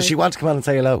all right. Does she want to come on and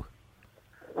say hello?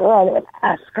 Well, I'll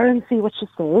ask her and see what she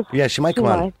says. Yeah, she might come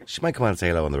on. She might come on and say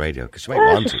hello on the radio because she might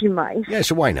want to. She might. Yeah,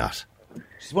 so why not?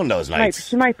 She's one of those nights.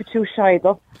 She might be too shy,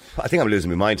 though. I think I'm losing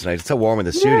my mind tonight. It's so warm in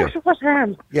the studio. Yeah, what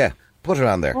harm? Yeah, put her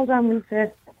on there. Hold on, we'll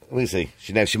say. We'll see.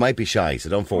 She might be shy, so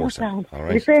don't force her. Hold All on.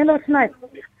 right. You say hello tonight.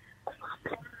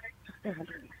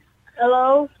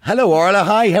 Hello. Hello, Orla.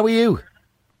 Hi, how are you?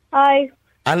 Hi,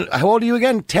 And how old are you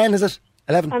again? 10, is it?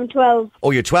 11? I'm 12.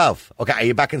 Oh, you're 12. Okay, are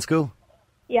you back in school?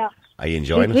 Yeah. Are you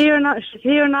enjoying She's it? here now. She's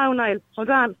here now, Niall. Hold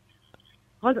on.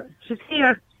 She's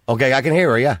here. Okay, I can hear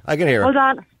her, yeah. I can hear her. Hold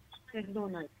on.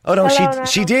 Oh, no, Hello,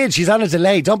 she did. She's on a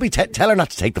delay. Don't be... tell her not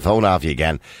to take the phone off you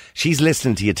again. She's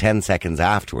listening to you 10 seconds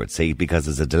afterwards, see, because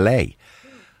there's a delay.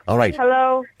 All right.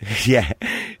 Hello. Yeah.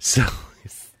 So,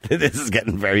 this is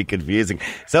getting very confusing.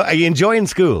 So, are you enjoying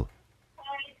school?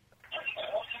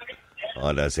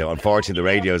 Oh, no, so unfortunately the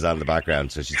radio's on in the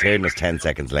background, so she's hearing us 10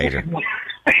 seconds later.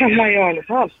 My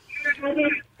Orla.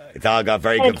 It's all got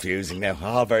very confusing now.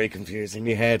 All very confusing.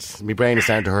 My head, my brain is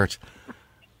starting to hurt.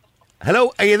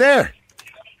 Hello, are you there?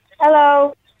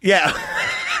 Hello. Yeah.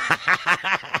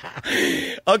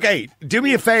 Okay, do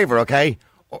me a favour, okay?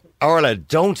 Orla,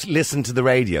 don't listen to the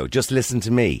radio. Just listen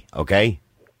to me, okay?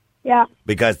 Yeah.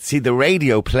 Because, see, the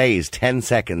radio plays 10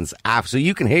 seconds after, so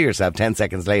you can hear yourself 10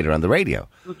 seconds later on the radio.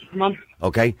 Come on.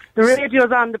 Okay? The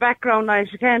radio's on in the background now.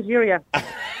 She can't hear you.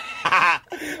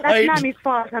 That's Mammy's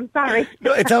fault. I'm sorry.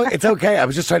 No, it's okay. I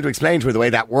was just trying to explain to her the way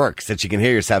that works, that you can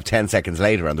hear yourself 10 seconds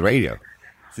later on the radio.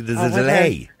 See, there's a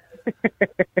delay.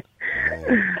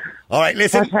 Oh. All right,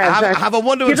 listen, have a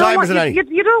wonderful time, isn't it?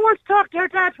 You don't want to talk to your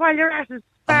dad while you're at his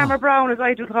Farmer Brown, as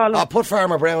I do call him. I'll put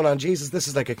Farmer Brown on. Jesus, this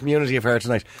is like a community affair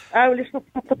tonight. Oh, listen,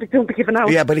 don't be giving out.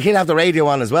 Yeah, but he'll have the radio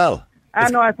on as well.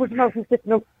 No, I put him out and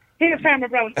sitting up. Here's Farmer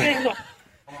Brown.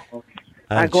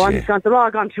 Go on, they're all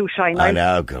gone too shy now. I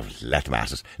know, go, let them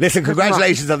at it. Listen,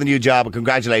 congratulations on the new job and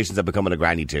congratulations on becoming a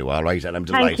granny too, all right? And I'm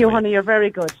delighted. Thank you, honey, you're very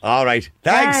good. All right.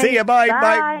 Thanks, Bye. see you, bye.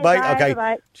 Bye. Okay.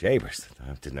 Bye. Jabers,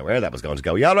 I didn't know where that was going to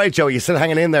go. You all right, Joe? You still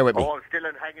hanging in there with me? Oh, I'm still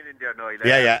hanging in there now.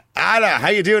 Yeah. Anna, how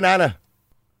you doing, Anna?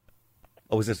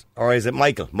 Oh, is it? Or is it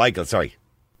Michael? Michael, sorry.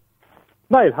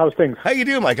 Niall, how's things? How you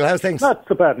doing, Michael? How's things? Not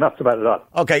so bad at all.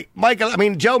 Okay, Michael, I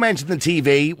mean, Joe mentioned the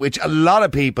TV, which a lot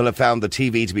of people have found the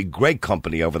TV to be great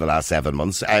company over the last 7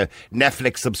 months.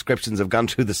 Netflix subscriptions have gone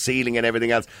through the ceiling and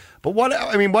everything else. But what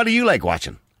do you like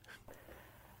watching?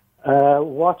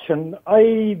 Watching,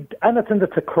 anything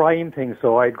that's a crime thing,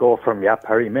 so I'd go from,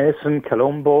 Perry Mason,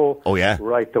 Columbo, Oh, yeah?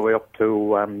 right the way up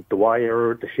to The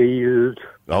Wire, The Shield.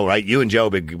 Oh, right, you and Joe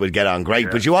would get on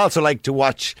great. But you also like to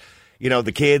watch,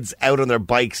 the kids out on their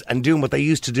bikes and doing what they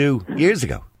used to do years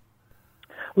ago.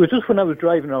 It was just when I was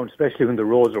driving around, especially when the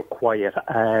roads were quiet,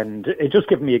 and it just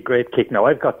gave me a great kick. Now,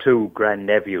 I've got 2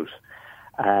 grandnephews,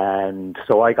 and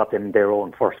so I got them their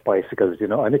own first bicycles,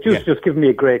 and it just gave me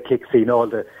a great kick seeing all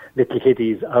the little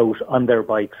kiddies out on their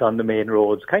bikes on the main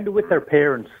roads, kind of with their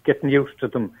parents, getting used to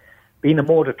them being a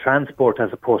mode of transport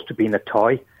as opposed to being a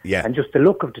toy. Yeah. And just the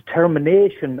look of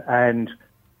determination and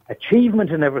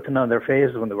achievement and everything on their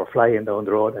faces when they were flying down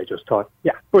the road, I just thought,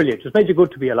 brilliant. Just made you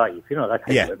good to be alive, that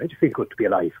kind of way. Made you feel good to be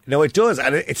alive. No, it does.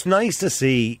 And it's nice to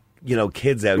see,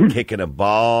 kids out kicking a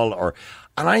ball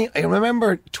and I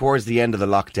remember towards the end of the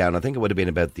lockdown, I think it would have been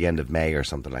about the end of May or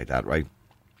something like that, right?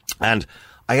 And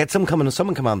I had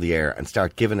someone come on the air and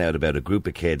start giving out about a group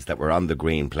of kids that were on the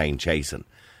green playing chasing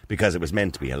because it was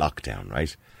meant to be a lockdown,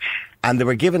 right? And they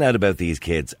were giving out about these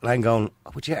kids and I'm going,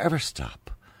 would you ever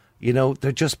stop? You know,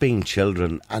 they're just being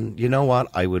children, and you know what?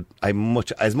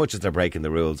 As much as they're breaking the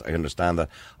rules, I understand that.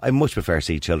 I much prefer to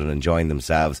see children enjoying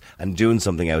themselves and doing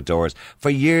something outdoors.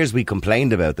 For years, we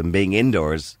complained about them being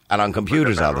indoors and on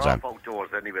computers all the time. Outdoors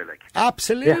anyway, like.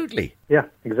 Absolutely. Yeah,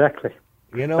 exactly.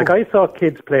 You know, Like, I saw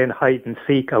kids playing hide and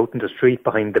seek out in the street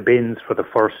behind the bins for the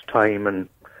first time and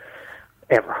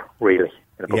ever, really.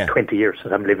 In about 20 years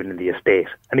since I'm living in the estate.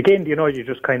 And again, you know, you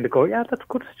just kind of go, yeah, that's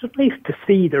good. It's just nice to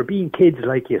see they're being kids,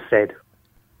 like you said.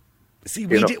 See,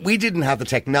 we didn't have the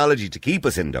technology to keep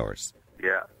us indoors.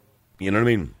 Yeah. You know what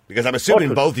I mean? Because I'm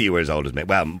assuming both of you were as old as me.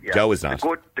 Well, Yeah. Joe is not.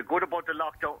 The good about the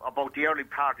lockdown, about the early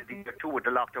part of the year too with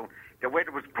the lockdown, the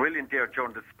weather was brilliant there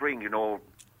during the spring, you know.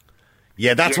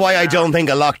 Yeah, that's why I don't think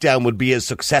a lockdown would be as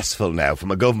successful now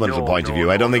from a governmental point of view.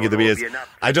 I don't think it'd be as.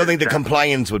 I don't think the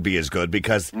compliance would be as good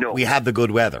because we had the good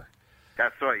weather.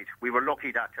 That's right. We were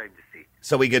lucky that time to see.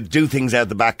 So we could do things out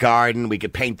the back garden. We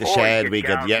could paint the shed. We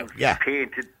could, paint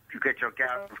it. You get your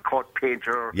gardens cut, paint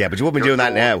your. Yeah, but you wouldn't be doing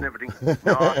that now.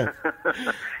 No.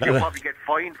 You'll probably get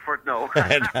fined for it now.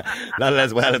 Not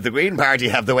as well. If the Green Party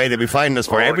have the way they'd be fining us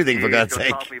for everything, for God's sake.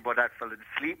 Don't talk me about that fella.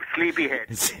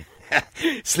 Sleepyhead.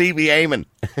 Sleepy Eamon.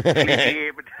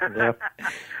 Yeah.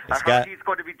 I heard he's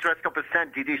going to be dressed up as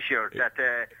Santy this year. That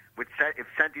if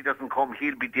Santy doesn't come,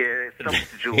 he'll be the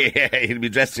substitute. Yeah, he'll be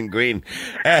dressed in green.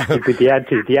 He'll be the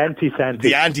anti-Santy.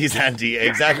 The anti-Santy,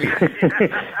 exactly.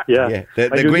 Yeah.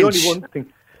 The only Grinch. one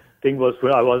thing was,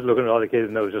 when I was looking at all the kids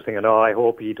and I was just thinking, I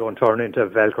hope you don't turn into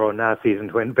Velcro Nazis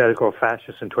and Velcro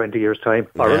fascists in 20 years' time.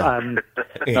 Or,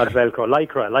 not Velcro,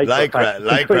 Lycra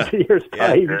in 20 years'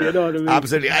 time, you know what I mean?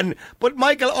 Absolutely. But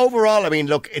Michael, overall, I mean,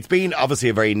 look, it's been obviously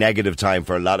a very negative time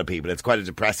for a lot of people. It's quite a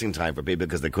depressing time for people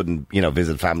because they couldn't,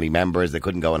 visit family members, they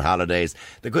couldn't go on holidays,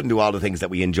 they couldn't do all the things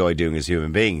that we enjoy doing as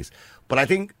human beings. But I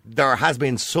think there has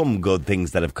been some good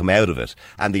things that have come out of it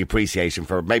and the appreciation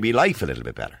for maybe life a little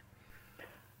bit better.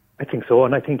 I think so,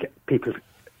 and I think people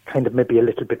kind of maybe a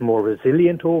little bit more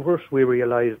resilient over it. We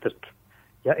realise that,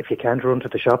 if you can't run to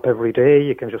the shop every day,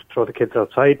 you can just throw the kids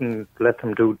outside and let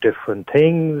them do different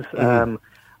things. Mm-hmm.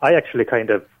 I actually kind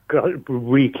of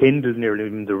rekindled nearly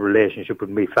the relationship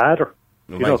with my father,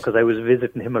 because I was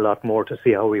visiting him a lot more to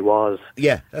see how he was.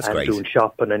 Yeah, that's great. And doing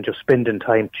shopping and just spending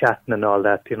time chatting and all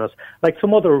that. Like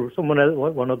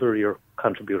one other of your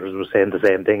contributors was saying the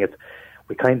same thing.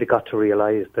 We kind of got to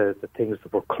realise the things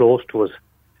that were close to us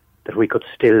that we could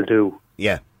still do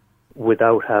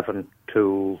without having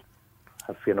to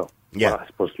have, I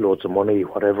suppose loads of money,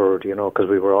 whatever, because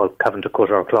we were all having to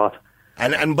cut our cloth.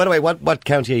 And by the way, what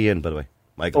county are you in, by the way,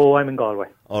 Michael? Oh, I'm in Galway.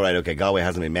 All right, okay, Galway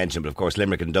hasn't been mentioned, but of course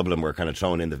Limerick and Dublin were kind of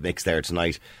thrown in the mix there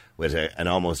tonight with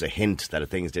almost a hint that if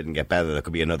things didn't get better, there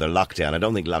could be another lockdown. I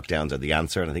don't think lockdowns are the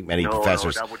answer, and I think many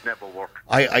professors... No, that would never work.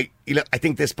 I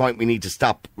think at this point we need to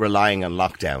stop relying on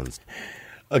lockdowns.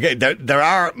 Okay, there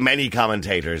are many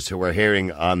commentators who are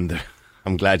hearing on the...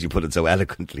 I'm glad you put it so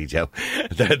eloquently, Joe.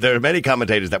 There are many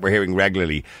commentators that we're hearing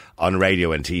regularly on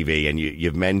radio and TV, and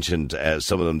you've mentioned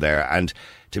some of them there. And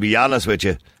to be honest with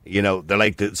you, they're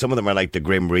like some of them are like the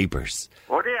Grim Reapers.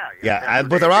 Oh, they are. Yeah,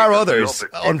 but there are others,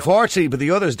 unfortunately, but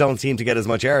the others don't seem to get as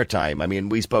much airtime. I mean,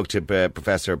 we spoke to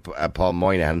Professor Paul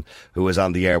Moynihan, who was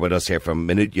on the air with us here from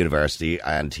Maynooth University,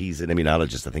 and he's an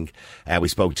immunologist, I think. We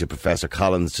spoke to Professor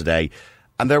Collins today,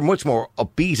 and they're much more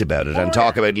upbeat about it and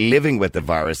talk about living with the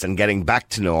virus and getting back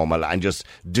to normal and just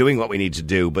doing what we need to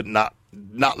do, but not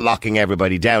locking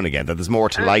everybody down again, that there's more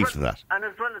to life than that. And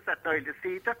as well as that, Niall, you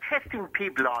see, they're testing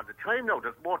people all the time now.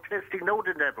 There's more testing now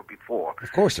than ever before.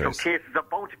 Of course there is. Some cases are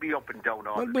bound to be up and down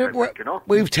all the time,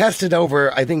 We've tested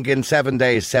over, I think, in 7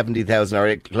 days, 70,000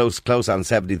 or close on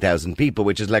 70,000 people,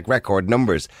 which is like record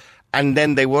numbers. And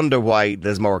then they wonder why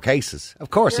there's more cases. Of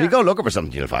course, if you go looking for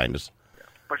something, you'll find it.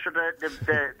 But sure,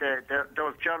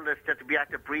 those journalists that to be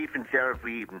at the briefings there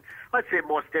every evening, I'd say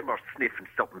most of them are sniffing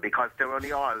something because they're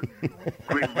only all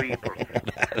Grim Reapers.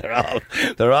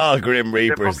 They're all Grim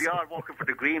Reapers. They're probably all working for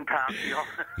the Green Party.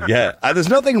 Yeah, and there's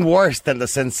nothing worse than the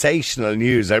sensational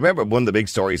news. I remember one of the big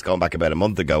stories going back about a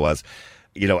month ago was,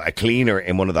 a cleaner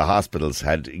in one of the hospitals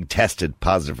had tested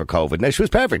positive for COVID. Now, she was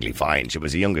perfectly fine. She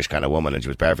was a youngish kind of woman and she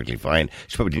was perfectly fine.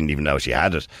 She probably didn't even know she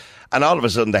had it. And all of a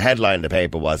sudden, the headline in the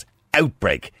paper was,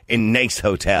 outbreak in Nace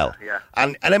Hotel. Yeah.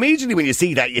 And immediately when you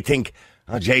see that, you think,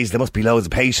 oh, jeez, there must be loads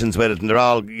of patients with it and they're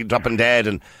all dropping dead.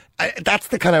 And that's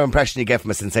the kind of impression you get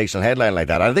from a sensational headline like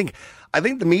that. I think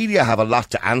the media have a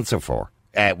lot to answer for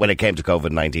when it came to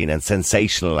COVID-19 and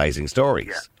sensationalising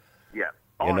stories. Yeah.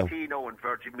 Tino and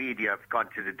Virgin Media have gone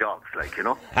to the dogs,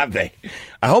 Have they?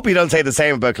 I hope you don't say the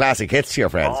same about classic hits to your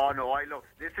friends. Oh, no,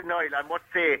 listen, Niall, I must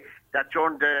say, that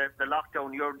during the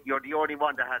lockdown, you're the only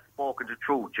one that has spoken the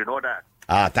truth. You know that?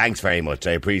 Thanks very much.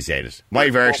 I appreciate it. My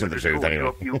version of the truth,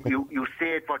 anyway. You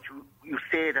say it, but you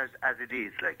say it as it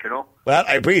is, like, you know. Well,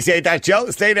 I appreciate that, Joe.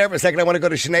 Stay there for a second. I want to go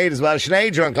to Sinead as well.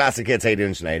 Sinead, you're on Classic Hits. How you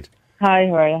doing, Sinead? Hi,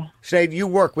 how are you? Sinead, you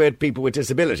work with people with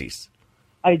disabilities.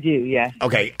 I do, yeah.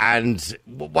 Okay, and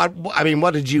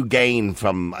what did you gain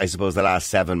from, I suppose, the last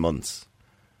 7 months?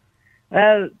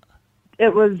 Well,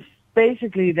 it was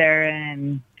basically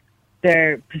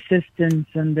their persistence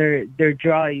and their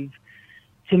drive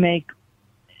to make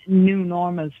new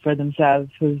normals for themselves.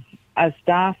 Because as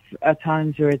staff, at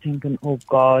times we were thinking, oh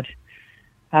God,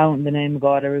 how in the name of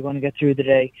God are we going to get through the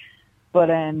day? But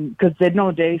because they'd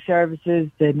no day services,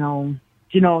 they'd no,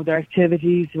 their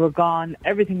activities were gone,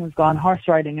 everything was gone, horse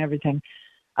riding, everything.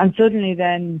 And suddenly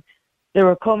then they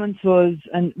were coming to us,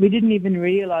 and we didn't even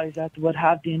realise that they would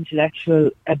have the intellectual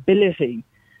ability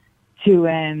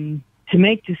to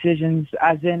make decisions,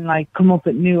 as in like come up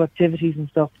with new activities and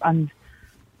stuff. And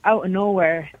out of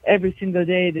nowhere, every single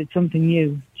day did something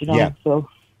new,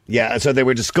 Yeah. So they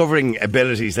were discovering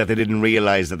abilities that they didn't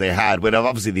realise that they had, with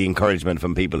obviously the encouragement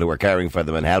from people who were caring for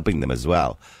them and helping them as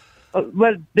well.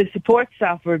 Well, the support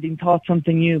staff were being taught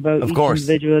something new about each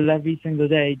individual every single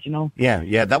day,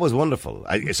 Yeah, that was wonderful.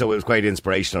 So it was quite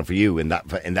inspirational for you in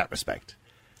that respect.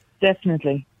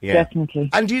 Definitely.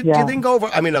 And do you think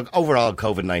overall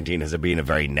COVID-19 has been a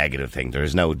very negative thing? There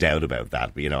is no doubt about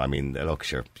that. But,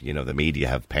 the media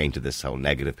have painted this whole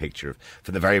negative picture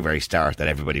from the very, very start that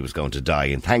everybody was going to die,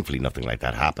 and thankfully nothing like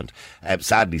that happened.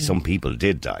 Sadly, some people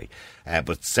did die,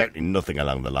 but certainly nothing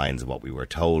along the lines of what we were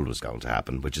told was going to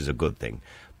happen, which is a good thing.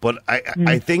 But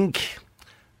I think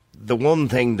the one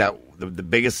thing that the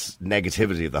biggest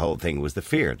negativity of the whole thing was the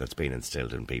fear that's been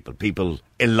instilled in people.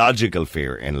 Illogical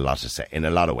fear in a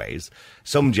lot of ways.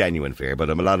 Some genuine fear, but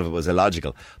a lot of it was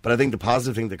illogical. But I think the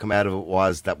positive thing that came out of it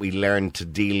was that we learned to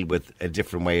deal with a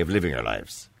different way of living our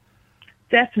lives.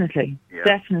 Definitely.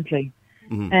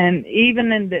 Mm-hmm. And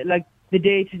even in the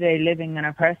day-to-day living in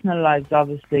our personal lives,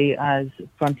 obviously, as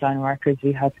frontline workers,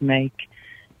 we had to make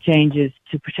changes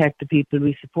to protect the people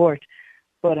we support.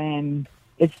 But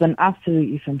it's been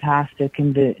absolutely fantastic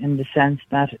in the sense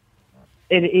that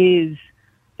it's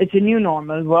a new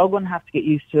normal. We're all going to have to get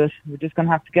used to it. We're just going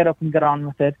to have to get up and get on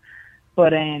with it.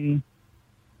 But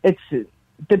it's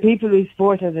the people we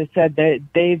support, as I said,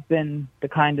 they've been the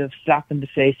kind of slap in the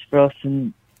face for us,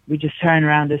 and we just turn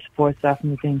around as support staff and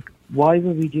we think, why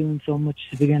were we doing so much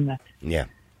to begin with? Yeah.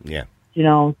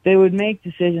 They would make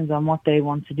decisions on what they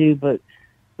want to do, but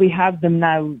we have them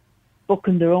now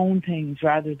booking their own things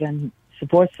rather than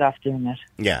support staff doing it.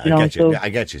 Yeah, I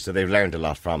get you. So they've learned a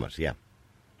lot from it, yeah.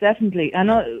 Definitely. I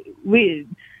know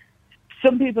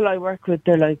some people I work with,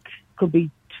 they're could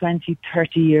be 20,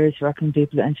 30 years working with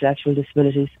people with intellectual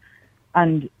disabilities.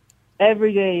 And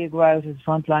every day you go out as a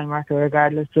frontline worker,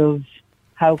 regardless of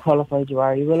how qualified you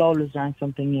are, you will always learn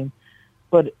something new.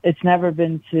 But it's never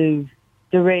been to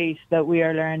the rate that we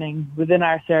are learning within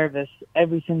our service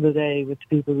every single day with the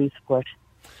people we support.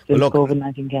 Since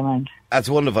COVID-19 came around. That's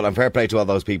wonderful, and fair play to all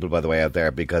those people, by the way, out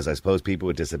there, because I suppose people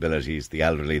with disabilities, the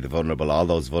elderly, the vulnerable, all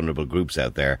those vulnerable groups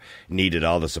out there needed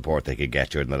all the support they could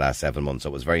get during the last 7 months. So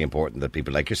it was very important that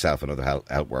people like yourself and other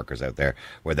health workers out there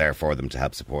were there for them to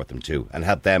help support them too, and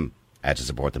help them to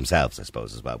support themselves, I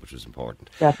suppose, as well, which was important.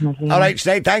 Definitely. All right,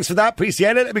 Sinead, thanks for that.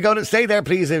 Appreciate it. Let me go to stay there,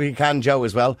 please, if you can, Joe,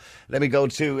 as well. Let me go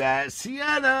to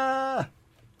Sienna.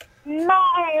 No.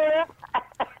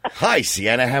 Hi,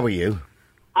 Sienna. How are you?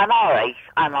 I'm all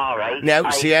right. Now,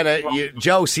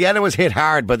 Sienna was hit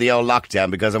hard by the old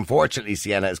lockdown because, unfortunately,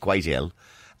 Sienna is quite ill.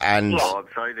 And I'm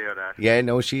sorry to hear that. Yeah,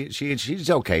 no, she's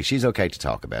okay. She's okay to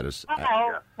talk about it. No,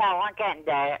 I'm getting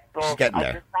there. But she's getting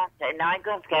there. I'm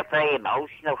going to get very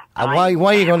emotional. Why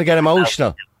are you going to get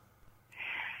emotional?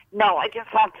 No, I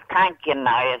just want to thank you,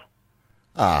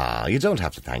 Niall. You don't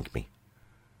have to thank me.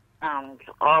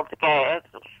 Altogether.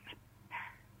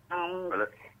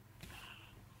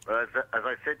 As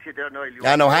I said to you there,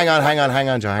 Niall... No, hang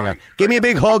on, Joe, hang on. Give me a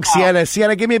big hug, Sienna.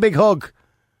 Sienna, give me a big hug.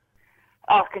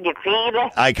 Oh, can you feel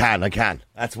it? I can.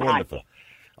 That's wonderful.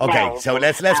 Okay, so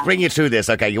let's bring you through this.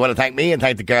 Okay, you want to thank me and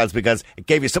thank the girls because it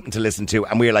gave you something to listen to,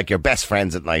 and we're like your best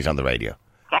friends at night on the radio.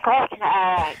 Of course,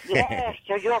 yes,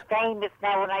 you're famous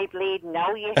now and I bleed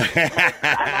now, I'm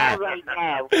all right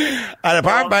now. And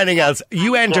apart from anything else,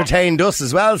 you entertained us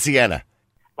as well, Sienna.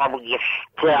 Well, you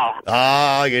still.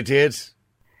 Oh, you did.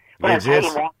 Well, I'll tell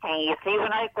you one thing, you see,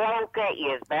 when I croak at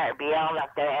you, it's better be all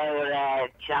at the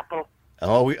chapel.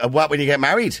 Oh, what, when you get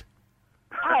married?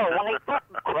 Oh, when I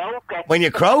fucking croak at When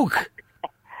you croak?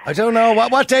 I don't know.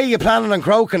 What day are you planning on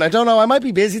croaking? I don't know. I might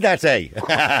be busy that day.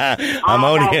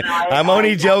 I'm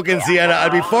only joking, Sienna.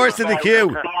 I'll be first in the queue.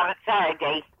 On a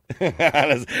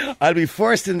Saturday. I'll be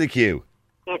first in the queue.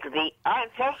 It'll be.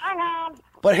 So hang on.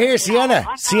 But here, Sienna,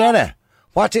 do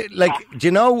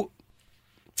you know?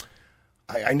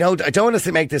 I know. I don't want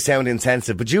to make this sound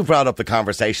insensitive, but you brought up the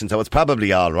conversation, so it's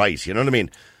probably all right. You know what I mean?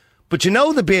 But you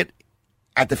know the bit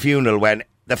at the funeral when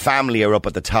the family are up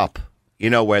at the top. You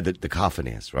know where the coffin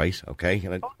is, right? Okay.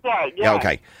 Yeah.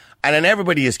 Okay. And then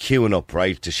everybody is queuing up,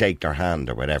 right, to shake their hand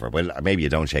or whatever. Well, maybe you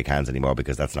don't shake hands anymore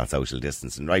because that's not social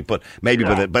distancing, right? But maybe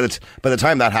by the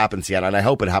time that happens, yeah, and I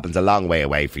hope it happens a long way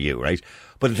away for you, right?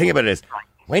 But the thing about it is,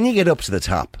 when you get up to the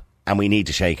top and we need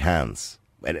to shake hands,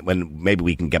 when maybe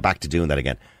we can get back to doing that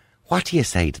again, what do you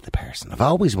say to the person? I've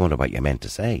always wondered what you meant to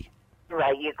say.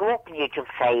 Right, you go up and you just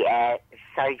say,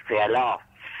 sorry for your loss.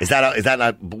 Is that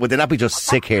not? Would they not be just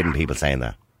sick hearing people saying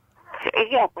that?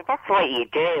 Yeah, but that's what you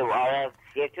do. Or else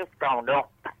you're just going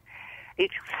up. You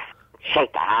just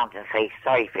shake the hand and say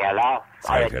sorry for your loss.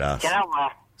 Sorry for your loss. You know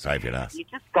what? Sorry for your loss. You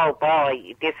just go,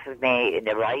 boy, this is me in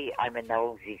the right. I'm a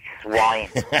nosy swine.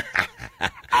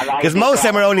 Because most of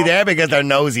them are only there because they're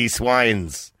nosy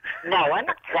swines. No, I'm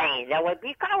not saying that. Well,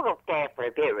 you go up there for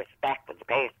a bit of respect for the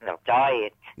person who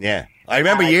died. Yeah. I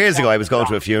remember years ago I was going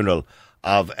to a funeral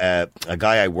of a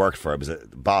guy I worked for. It was a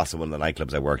boss of one of the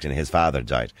nightclubs I worked in. His father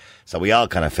died. So we all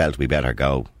kind of felt we better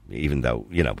go, even though,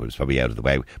 it was probably out of the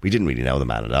way. We didn't really know the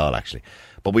man at all, actually.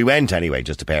 But we went anyway,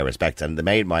 just to pay our respects. And the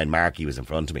mate of mine, Marky, was in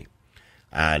front of me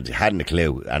and hadn't a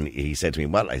clue. And he said to me,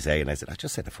 what I say? And I said, I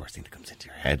just said the first thing that comes into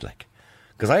your head,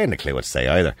 because I hadn't a clue what to say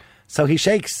either. So he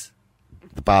shakes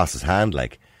the boss's hand,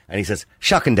 and he says,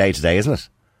 shocking day today, isn't it?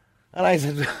 And I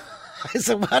said,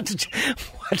 what did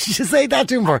you say that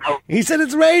to him for? He said,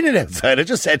 it's raining outside. I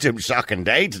just said to him, shocking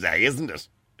day today, isn't it?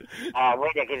 Wait,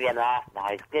 I'll give you a laugh now.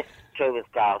 This is true as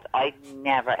God. I've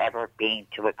never ever been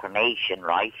to a cremation,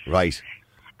 right? Right.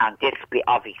 And this be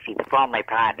obviously before my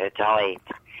partner died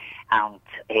and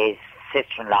his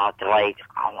sister-in-law died,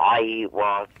 and I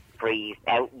was freezing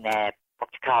out in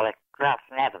grass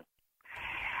in heaven.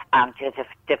 And to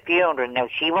the funeral, now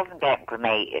she wasn't getting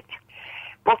cremated,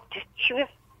 but she was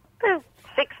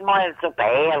 6 miles up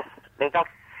a hill. That's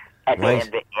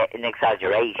an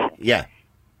exaggeration. Yeah.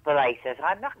 But I said,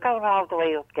 I'm not going all the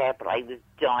way up there, but I was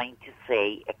dying to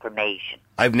see a cremation.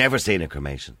 I've never seen a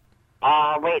cremation.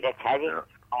 Oh, wait, I tell you,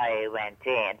 I went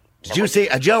in. Did you see,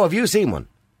 Joe, have you seen one?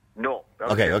 No.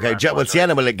 Okay. Joe, well,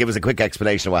 Sienna will give us a quick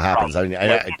explanation of what happens. Right.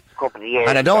 A couple of years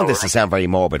and I don't want this to sound very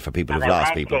morbid for people who've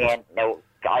lost people. Now,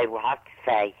 I will have to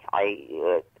say,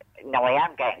 I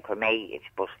am getting cremated,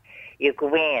 but you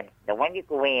go in. Now, when you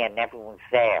go in, everyone's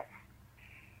there.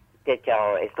 The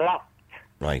door is locked.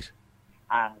 Right.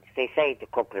 And they say a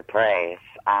couple of prayers,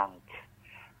 and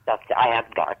I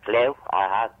haven't got a clue.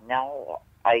 I had no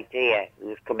idea it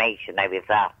was cremation I was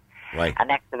at. Right. And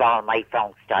next of all, my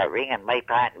phone started ringing. My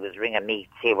partner was ringing me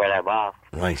to see where I was.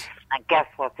 Right. And guess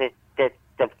what? The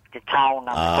tone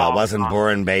on the phone. It wasn't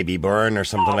Burn Baby Burn or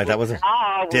something like that, was it?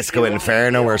 Disco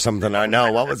Inferno or something?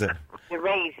 No, what was it? You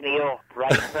raised me up,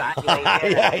 right?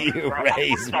 Yeah, you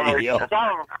raised me up.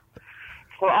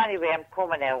 So anyway, I'm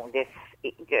coming out and this.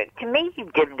 To me, he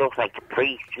didn't look like a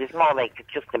priest. He was more like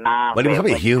just a man. Well, he was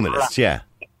probably a humanist, yeah.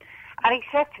 And he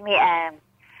said to me,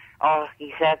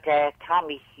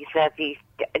 Tommy, he said,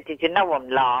 did you know him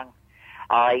long?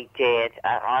 I did.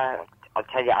 I'll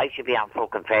tell you, I should be on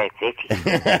fucking Fair City.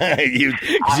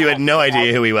 you had no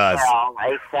idea who he was.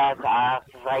 I said,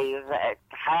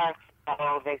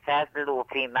 they said, the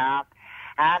lovely man.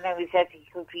 And then he said he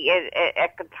could be a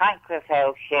cantankerous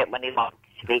hell shit when he wanted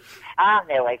to be. And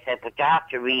now I said, but you have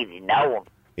to really know him.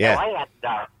 Yeah. So I had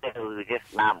to know who this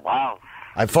man was.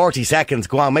 I've 40 seconds.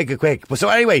 Go on, make it quick. So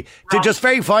anyway, just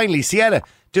very finally, Sienna,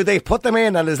 do they put them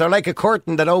in and is there like a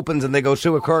curtain that opens and they go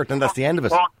through a curtain and that's the end of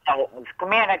it?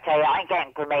 Come here and I tell you, I ain't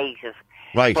getting cremated.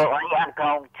 Right. But I am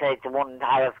going to the one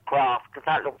that has cross because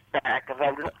that looks better because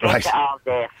I've looked into all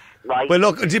this. Right. Well,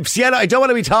 look, Sienna, I don't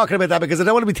want to be talking about that because I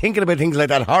don't want to be thinking about things like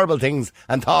that, horrible things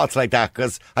and thoughts like that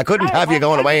because I couldn't have you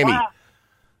going away, me.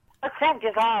 I'll send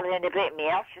you all in a bit,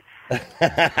 me. But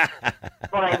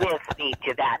I will speak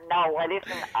to that. No, well,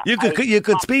 listen. You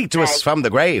could speak to us from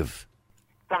the grave.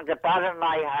 From the bottom of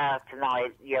my heart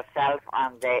tonight, yourself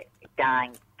and the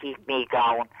gang keep me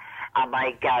going. And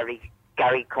my Gary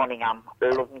Cunningham,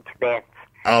 looking to bits.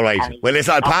 All right. Well,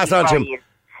 listen, I'll pass on to him.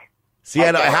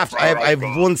 Sienna, I have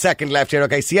 1 second left here,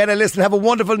 okay? Sienna, listen, have a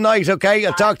wonderful night, okay?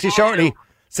 I'll talk to you shortly.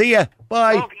 See ya.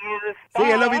 Bye. Love you. See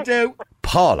ya, love you too.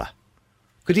 Paula,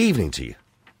 good evening to you.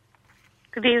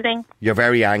 Good evening. You're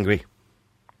very angry.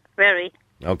 Very.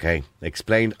 Okay,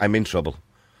 explain. I'm in trouble.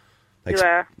 You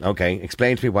are. Okay,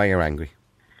 explain to me why you're angry.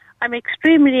 I'm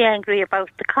extremely angry about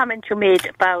the comment you made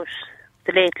about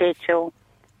the Late Late Show.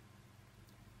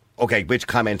 Okay, which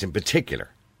comment in particular?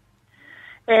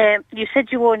 You said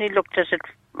you only looked at it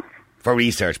for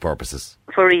research purposes.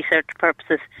 For research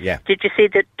purposes. Yeah. Did you see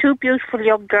the two beautiful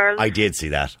young girls? I did see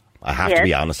that. I have to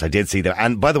be honest. I did see that.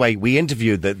 And by the way, we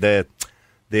interviewed the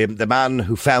man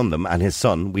who found them and his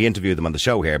son. We interviewed them on the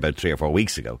show here about 3 or 4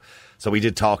 weeks ago. So we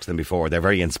did talk to them before. They're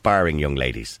very inspiring young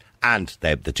ladies. And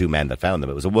the two men that found them.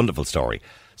 It was a wonderful story.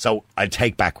 So I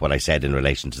take back what I said in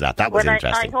relation to that. That was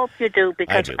interesting. I hope you do,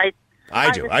 because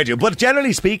I do. But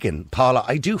generally speaking, Paula,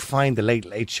 I do find the Late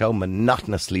Late Show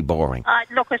monotonously boring.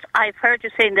 Look, I've heard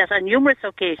you saying that on numerous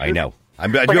occasions. I know.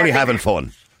 I'd be only having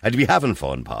fun. I'd be having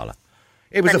fun, Paula.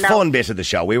 It was a fun bit of the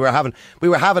show. We were having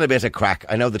a bit of crack.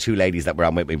 I know the two ladies that were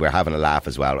on with me were having a laugh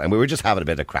as well, and we were just having a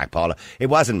bit of crack, Paula. It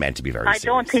wasn't meant to be very serious. I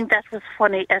don't think that was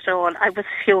funny at all. I was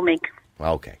fuming.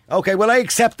 Okay, well, I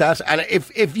accept that, and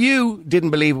if you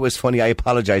didn't believe it was funny, I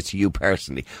apologise to you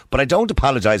personally, but I don't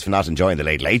apologise for not enjoying the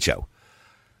Late Late Show.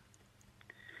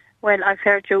 Well, I've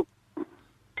heard you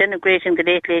denigrating the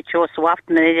Late Late Show so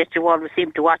often that you always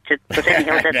seem to watch it, but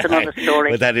anyhow, that's another story.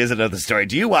 But that is another story.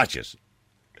 Do you watch it?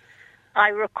 I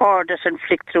record it and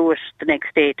flick through it the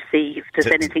next day to see if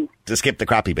there's anything. To skip the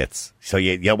crappy bits. So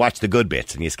you watch the good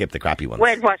bits and you skip the crappy ones.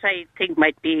 Well, what I think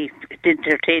might be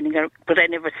entertaining, but I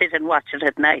never sit and watch it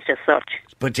at night as such.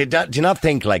 But do you not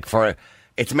think, like,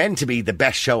 it's meant to be the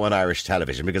best show on Irish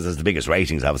television because there's the biggest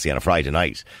ratings, obviously, on a Friday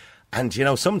night. And,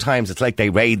 sometimes it's like they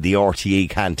raid the RTE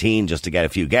canteen just to get a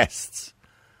few guests.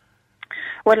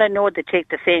 Well, I know they take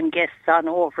the same guests on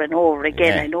over and over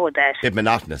again. Yeah. I know that. Bit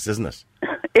monotonous, isn't it?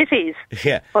 It is.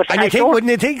 Yeah. But wouldn't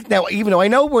you think, now, even though I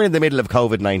know we're in the middle of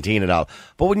COVID-19 and all,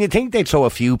 but wouldn't you think they'd throw a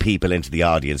few people into the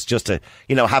audience just to,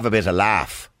 have a bit of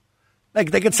laugh? Like,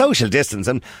 they could social distance,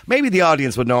 and maybe the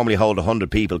audience would normally hold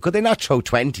 100 people. Could they not throw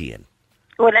 20 in?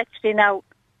 Well, actually, now,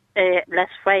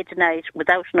 last Friday night,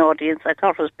 without an audience, I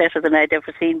thought it was better than I'd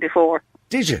ever seen before.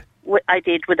 Did you? I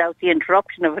did, without the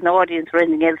interruption of an audience or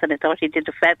anything else, and I thought he did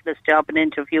a fabulous job in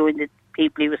interviewing the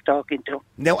people he was talking to.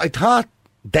 Now, I thought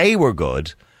they were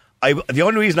good. The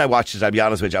only reason I watched it, I'll be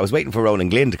honest with you, I was waiting for Ronan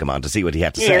Glynn to come on to see what he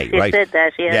had to say, right? Yes, he said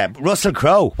that, yeah. Yeah, Russell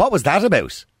Crowe, what was that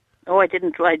about? Oh, I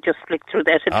didn't. I just flicked through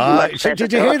that.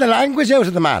 Did you hear the language out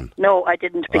of the man? No, I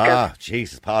didn't, because...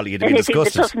 Jesus, Paul, you'd have been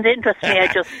disgusted. Anything that doesn't interest me,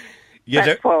 I just...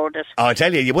 fast forward it. Oh, I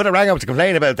tell you would have rang up to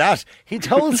complain about that. He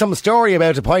told some story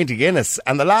about a pint of Guinness,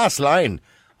 and the last line,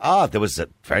 there was a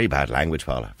very bad language,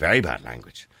 Paula. Very bad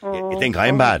language. You think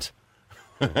I'm bad?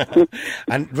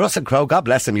 And Russell Crowe, God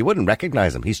bless him, you wouldn't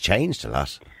recognise him. He's changed a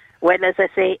lot. Well, as I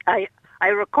say, I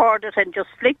record it and just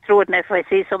flick through it, and if I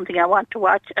see something I want to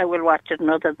watch, I will watch it, and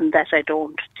other than that, I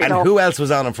don't. Who else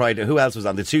was on Friday? Who else was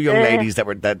on? The two young ladies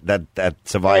that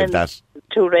survived that?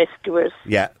 Two rescuers.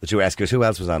 Yeah, the two rescuers. Who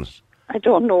else was on it? I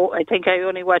don't know. I think I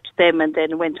only watched them and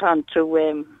then went on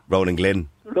to... Ronan Glynn.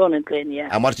 Ronan Glynn, yeah.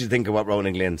 And what did you think of what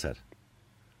Ronan Glynn said?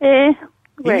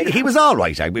 Well, he was all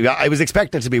right. I was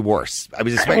expecting it to be worse. I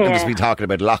was expecting him to be talking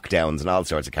about lockdowns and all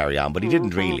sorts of carry on, but he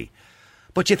didn't really.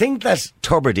 But you think that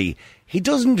Tubridy, he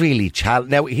doesn't really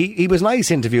challenge. Now, he was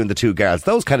nice interviewing the two girls.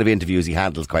 Those kind of interviews he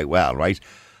handles quite well, right?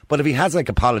 But if he has like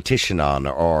a politician on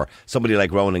or somebody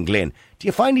like Ronan Glynn, do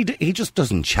you find he just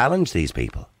doesn't challenge these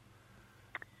people?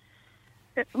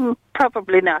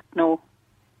 Probably not, no.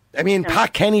 I mean,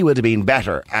 Pat Kenny would have been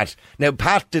better at... Now,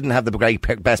 Pat didn't have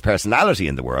the best personality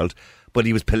in the world, but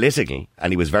he was political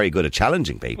and he was very good at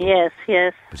challenging people.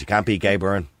 Yes. But you can't beat Gay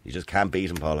Byrne. You just can't beat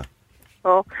him, Paula.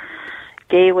 Oh,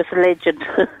 Gay was a legend.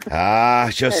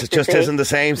 It just isn't the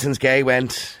same since Gay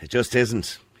went. It just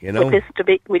isn't, Will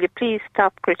you please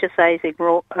stop criticising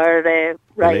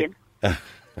Ryan?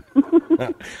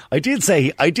 I did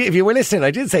say, if you were listening,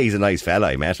 I did say he's a nice fella.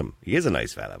 I met him. He is a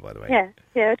nice fella, by the way.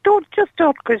 Yeah. Don't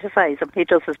criticise him. He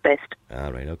does his best.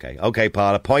 All right, okay. Okay,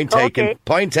 Paula, point taken. Okay.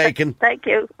 Point taken. Thank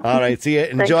you. All right, see you.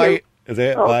 Enjoy. Is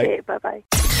it? Okay, bye-bye.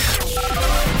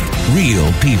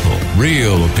 Real people,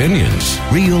 real opinions,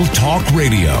 real talk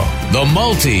radio. The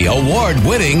multi-award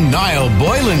winning Niall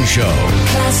Boylan Show.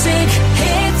 Classic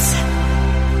hits.